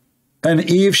words, and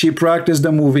Eve, she practiced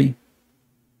the movie.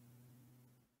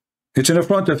 It's in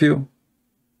front of you.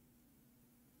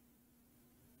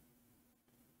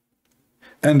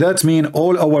 And that means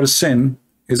all our sin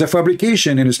is a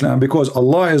fabrication in Islam, because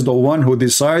Allah is the one who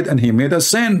decided and he made us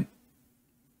sin.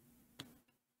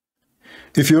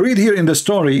 If you read here in the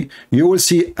story, you will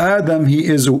see Adam, he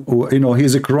is,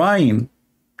 he's crying.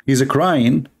 He's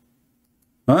crying.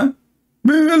 Huh?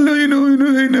 Eve,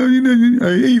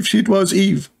 it was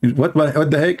Eve. What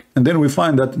the heck? And then we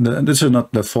find that this is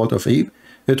not the fault of Eve.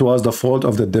 It was the fault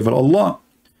of the devil, Allah.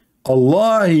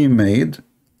 Allah, he made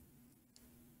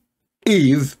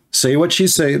Eve say what she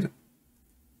said.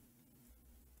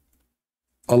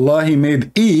 Allah, he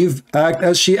made Eve act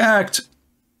as she acted.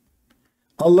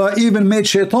 Allah even made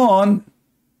Shaitan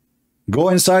go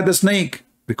inside the snake,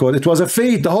 because it was a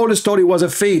fate. The whole story was a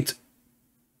fate.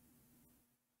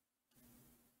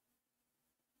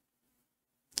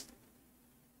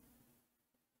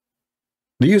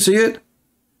 Do you see it?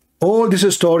 All this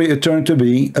story, it turned to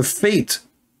be a fate.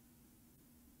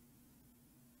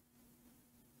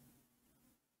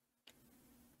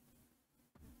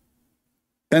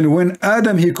 And when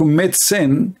Adam, he commits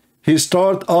sin, he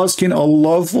start asking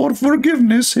Allah for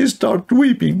forgiveness. He start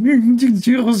weeping.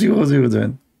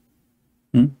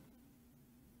 Huh?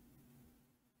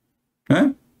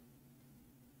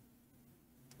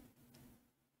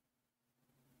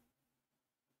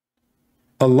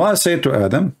 Allah said to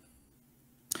Adam,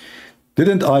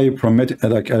 didn't I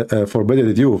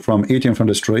forbid you from eating from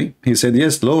this tree? He said,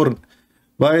 yes, Lord.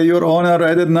 By your honor,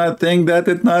 I did not think that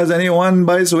it was anyone.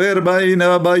 By swear, by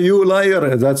you,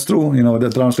 liar. That's true.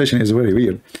 The translation is very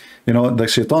weird. The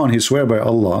shaitan, he swear by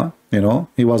Allah.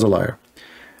 He was a liar.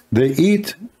 They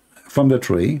eat from the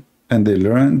tree and they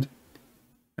learned.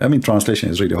 I mean, translation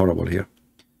is really horrible here.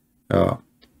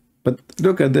 But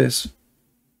look at this.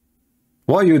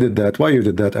 Why you did that? Why you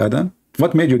did that, Adam?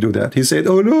 What made you do that? He said,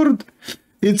 oh Lord,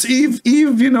 it's Eve.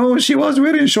 Eve, she was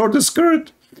wearing short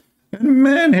skirt. And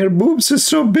man, her boobs is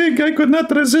so big, I could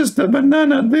not resist the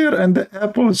banana there and the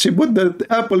apple. She put the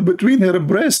apple between her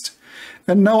breast.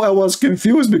 And now I was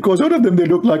confused because all of them, they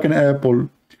look like an apple.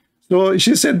 So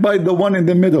she said, bite the one in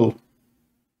the middle.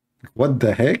 What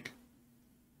the heck?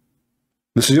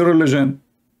 This is your religion.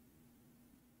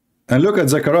 And look at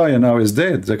Zechariah now is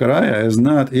dead. Zechariah is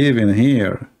not even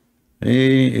here.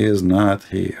 He is not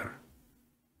here.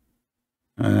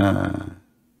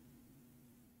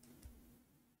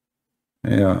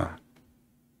 Yeah.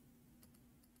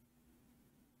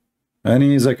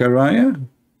 Any Zechariah?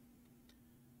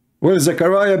 Well,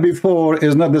 Zechariah before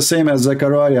is not the same as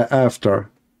Zechariah after.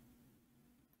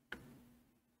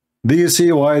 Do you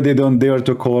see why they don't dare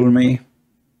to call me?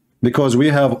 Because we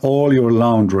have all your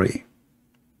laundry.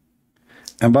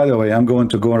 And by the way, I'm going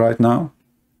to go right now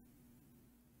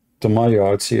to my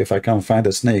yard, see if I can find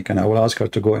a snake, and I will ask her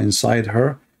to go inside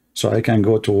her so I can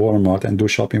go to Walmart and do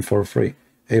shopping for free.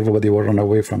 Everybody will run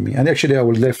away from me. And actually, I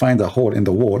will find a hole in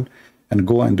the wall and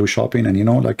go and do shopping. And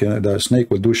the snake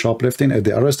will do shoplifting. If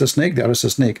they arrest the snake, they arrest the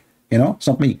snake. It's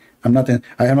not me.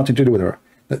 I have nothing to do with her.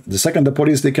 The second the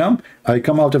police they come, I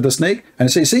come out of the snake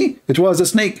and say, see, it was the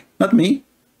snake, not me.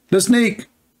 The snake.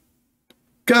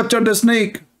 Capture the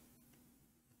snake.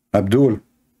 Abdul.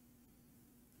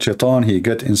 Shaitan, he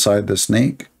get inside the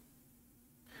snake.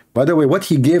 By the way, what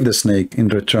he gave the snake in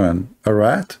return? A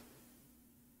rat?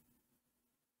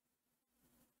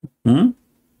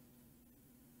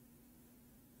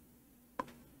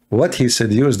 What he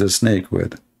seduced the snake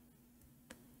with?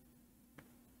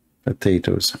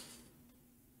 Potatoes.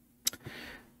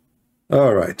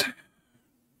 All right.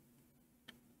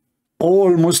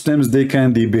 All Muslims, they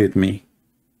can debate me,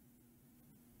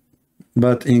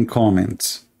 but in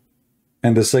comments.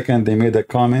 And the second they made a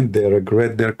comment, they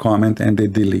regret their comment and they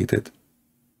delete it.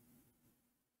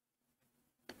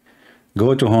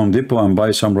 Go to Home Depot and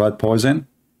buy some rat poison.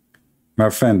 My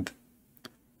friend,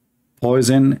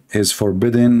 poison is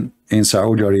forbidden in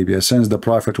Saudi Arabia since the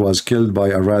Prophet was killed by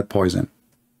a rat poison.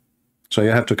 So you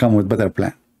have to come with better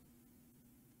plan.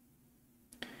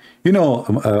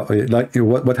 Like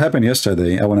what happened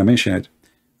yesterday, I want to mention it,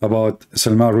 about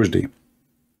Salman Rushdie.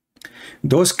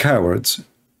 Those cowards,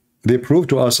 they prove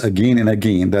to us again and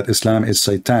again that Islam is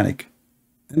satanic.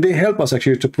 And they help us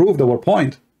actually to prove our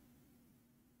point.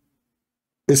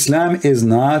 Islam is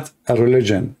not a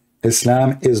religion.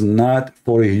 Islam is not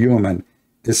for a human.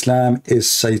 Islam is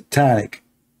satanic.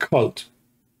 Cult.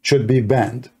 Should be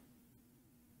banned.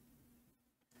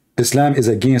 Islam is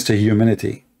against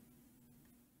humanity.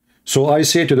 So I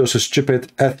say to those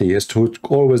stupid atheists who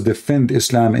always defend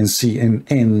Islam in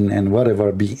CNN and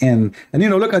whatever, BN, and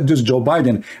look at this Joe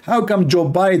Biden. How come Joe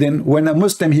Biden, when a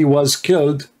Muslim, he was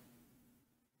killed,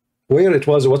 where it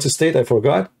was, what's the state, I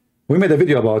forgot. We made a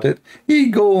video about it. He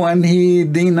go and we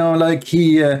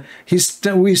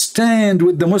stand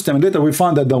with the Muslim. And later we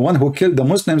found that the one who killed the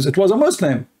Muslims, it was a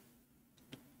Muslim.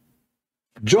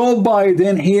 Joe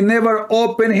Biden, he never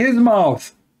opened his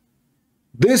mouth.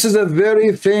 This is a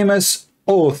very famous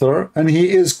author, and he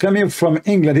is coming from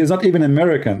England. He's not even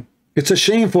American. It's a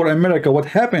shame for America what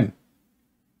happened.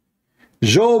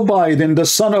 Joe Biden, the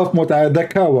son of Mutta, the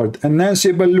coward, and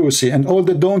Nancy Pelosi, and all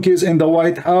the donkeys in the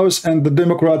White House and the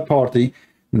Democrat Party,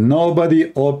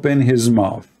 nobody opened his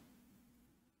mouth.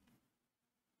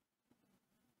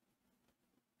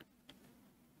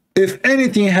 If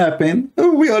anything happened,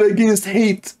 we are against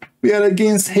hate. We are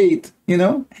against hate,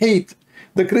 hate.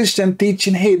 The Christian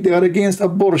teaching hate. They are against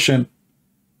abortion.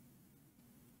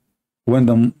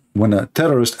 When a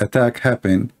terrorist attack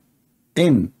happened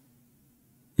in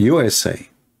USA,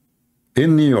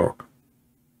 in New York,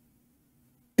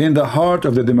 in the heart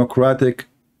of the democratic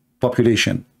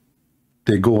population,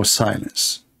 they go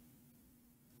silence.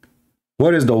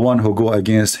 Where is the one who go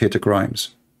against hate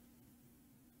crimes?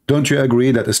 Don't you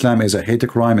agree that Islam is a hate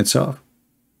crime itself?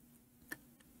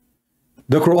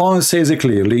 The Quran says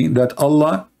clearly that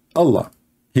Allah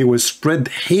he will spread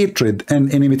hatred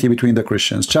and enmity between the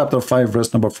Christians. Chapter 5,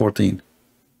 verse number 14.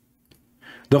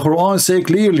 The Quran says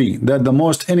clearly that the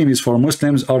most enemies for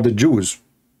Muslims are the Jews.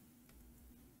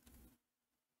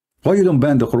 Why you don't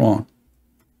ban the Quran?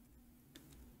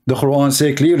 The Quran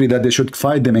says clearly that they should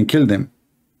fight them and kill them.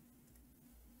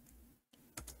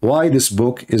 Why this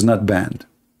book is not banned?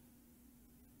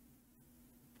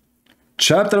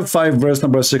 Chapter 5, verse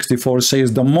number 64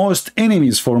 says the most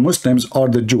enemies for Muslims are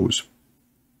the Jews.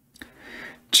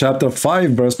 Chapter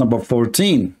 5, verse number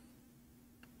 14,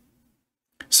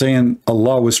 saying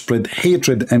Allah will spread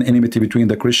hatred and enmity between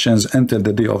the Christians until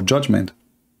the day of judgment.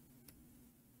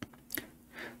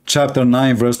 Chapter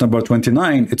 9, verse number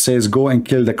 29, it says, go and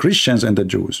kill the Christians and the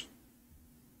Jews.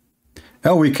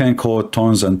 And we can quote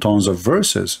tons and tons of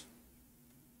verses.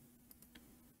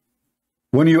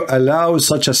 When you allow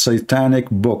such a satanic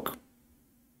book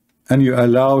and you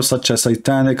allow such a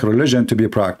satanic religion to be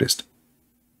practiced,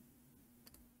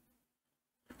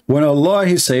 when Allah,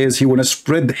 he says he will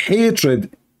spread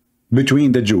hatred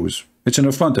between the Jews, it's in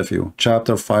front of you,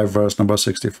 chapter 5, verse number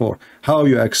 64. How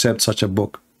you accept such a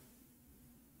book?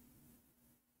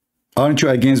 Aren't you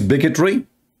against bigotry?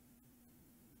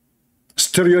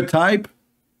 Stereotype?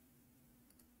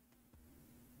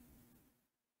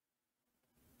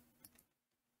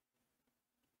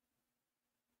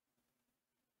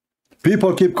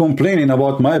 People keep complaining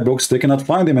about my books. They cannot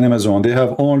find them in Amazon. They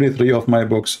have only 3 of my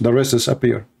books. The rest is up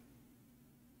here.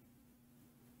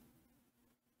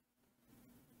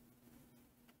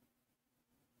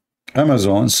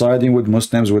 Amazon siding with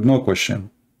Muslims with no question.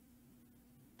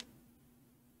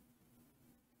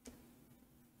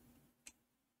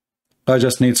 I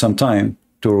just need some time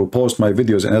to post my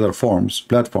videos in other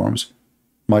platforms,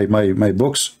 my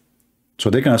books, so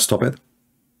they cannot stop it.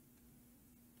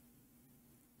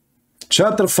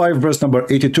 Chapter 5, verse number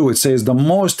 82, it says, the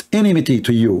most enmity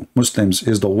to you, Muslims,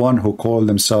 is the one who call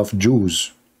themselves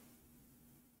Jews.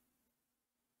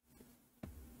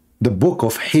 The book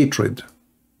of hatred.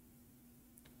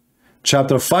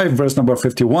 Chapter 5, verse number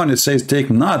 51, it says, take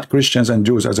not Christians and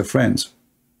Jews as friends.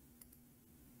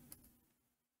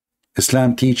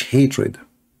 Islam teach hatred.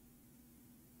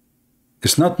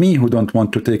 It's not me who don't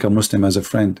want to take a Muslim as a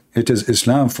friend. It is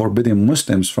Islam forbidding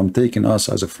Muslims from taking us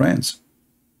as friends.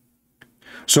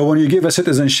 So when you give a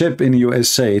citizenship in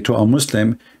USA to a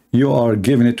Muslim, you are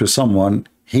giving it to someone,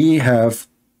 he have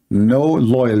no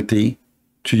loyalty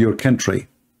to your country.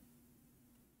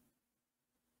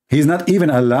 He's not even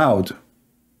allowed.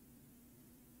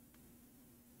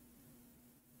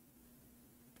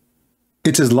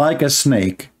 It is like a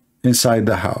snake inside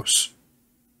the house.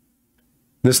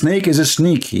 The snake is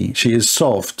sneaky. She is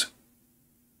soft.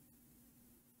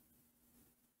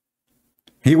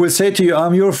 He will say to you,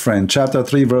 I'm your friend. Chapter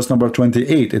 3, verse number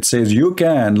 28. It says, you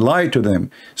can lie to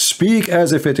them. Speak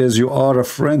as if it is you are a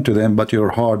friend to them, but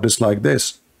your heart is like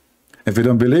this. If you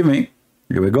don't believe me,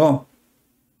 here we go.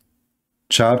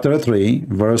 Chapter 3,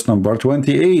 verse number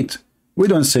 28. We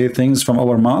don't say things from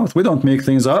our mouth. We don't make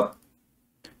things up.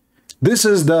 This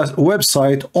is the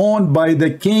website owned by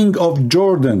the King of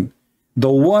Jordan,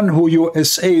 the one who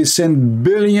USA send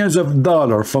billions of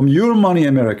dollars from your money,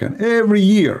 American, every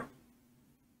year.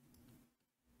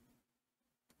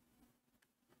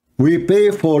 We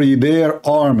pay for their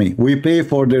army. We pay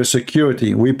for their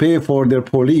security. We pay for their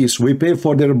police. We pay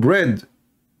for their bread.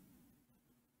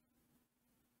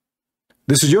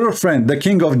 This is your friend, the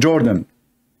King of Jordan.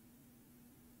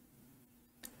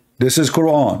 This is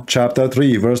Quran, chapter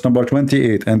 3, verse number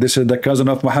 28. And this is the cousin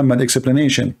of Muhammad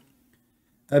explanation.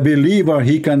 A believer,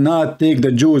 he cannot take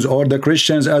the Jews or the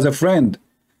Christians as a friend.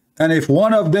 And if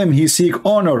one of them, he seek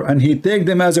honor and he take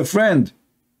them as a friend,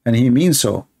 and he means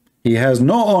so, he has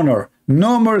no honor,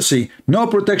 no mercy, no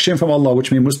protection from Allah,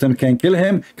 which means Muslim can kill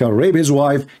him, can rape his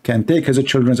wife, can take his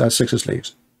children as sex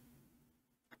slaves.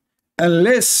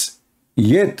 Unless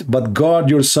yet, but guard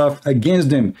yourself against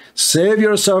them, save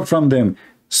yourself from them,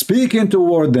 speaking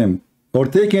toward them, or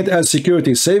taking it as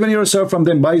security, saving yourself from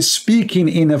them by speaking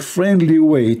in a friendly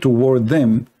way toward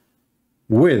them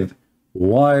with,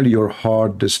 while your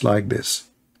heart is like this.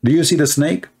 Do you see the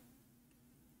snake?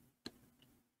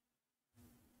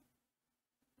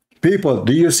 People,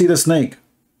 do you see the snake?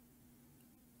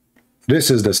 This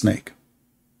is the snake.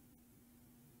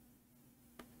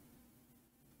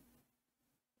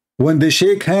 When they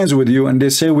shake hands with you and they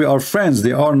say we are friends,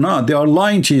 they are not. They are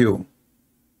lying to you.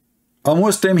 A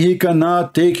Muslim, he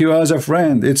cannot take you as a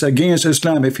friend. It's against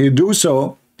Islam. If he do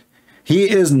so, he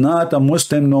is not a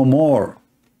Muslim no more.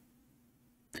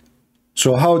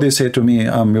 So how they say to me,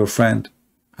 I'm your friend?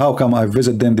 How come I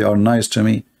visit them, they are nice to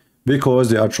me? Because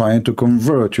they are trying to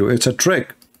convert you. It's a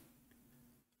trick.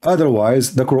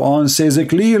 Otherwise, the Quran says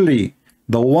clearly,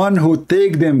 the one who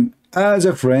take them as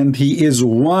a friend, he is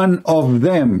one of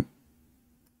them.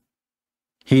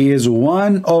 He is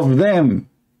one of them.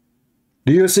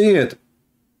 Do you see it?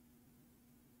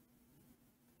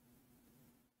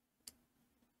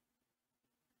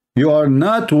 You are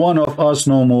not one of us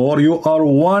no more. You are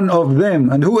one of them.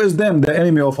 And who is them? The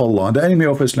enemy of Allah, the enemy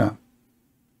of Islam.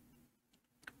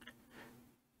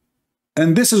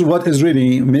 And this is what is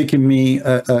really making me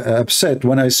upset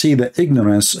when I see the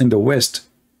ignorance in the West.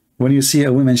 When you see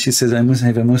a woman, she says, I must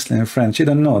have a Muslim friend. She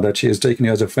don't know that she is taking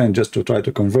you as a friend just to try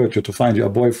to convert you, to find you a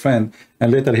boyfriend.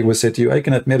 And later he will say to you, I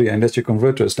cannot marry you unless you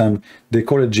convert to Islam. They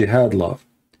call it jihad love.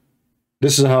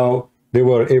 This is how they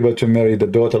were able to marry the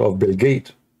daughter of Bill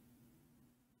Gates.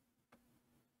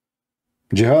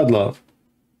 Jihad love.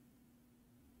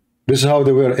 This is how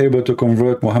they were able to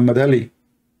convert Muhammad Ali,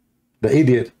 the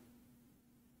idiot.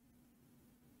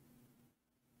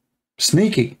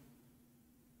 Sneaky.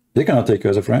 They cannot take you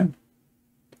as a friend.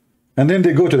 And then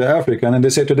they go to the African and they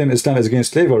say to them, Islam is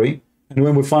against slavery. And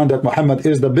when we find that Muhammad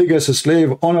is the biggest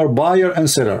slave owner, buyer, and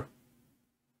seller.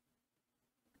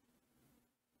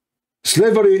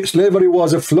 Slavery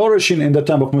was flourishing in the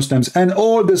time of Muslims, and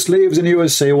all the slaves in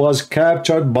USA was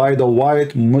captured by the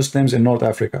white Muslims in North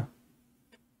Africa.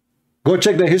 Go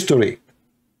check the history.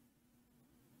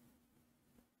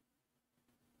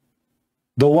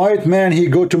 The white man, he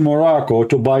go to Morocco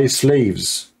to buy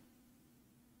slaves.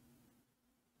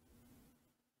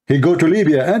 He go to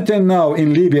Libya. Until now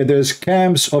in Libya there's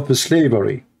camps of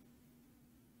slavery.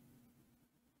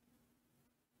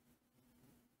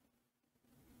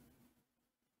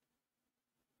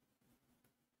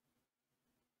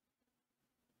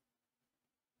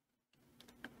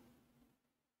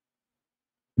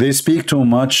 They speak too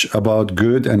much about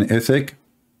good and ethic,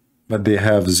 but they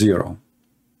have zero.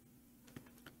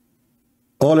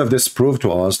 All of this proves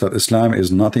to us that Islam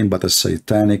is nothing but a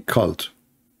satanic cult,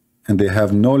 and they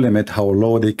have no limit how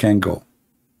low they can go.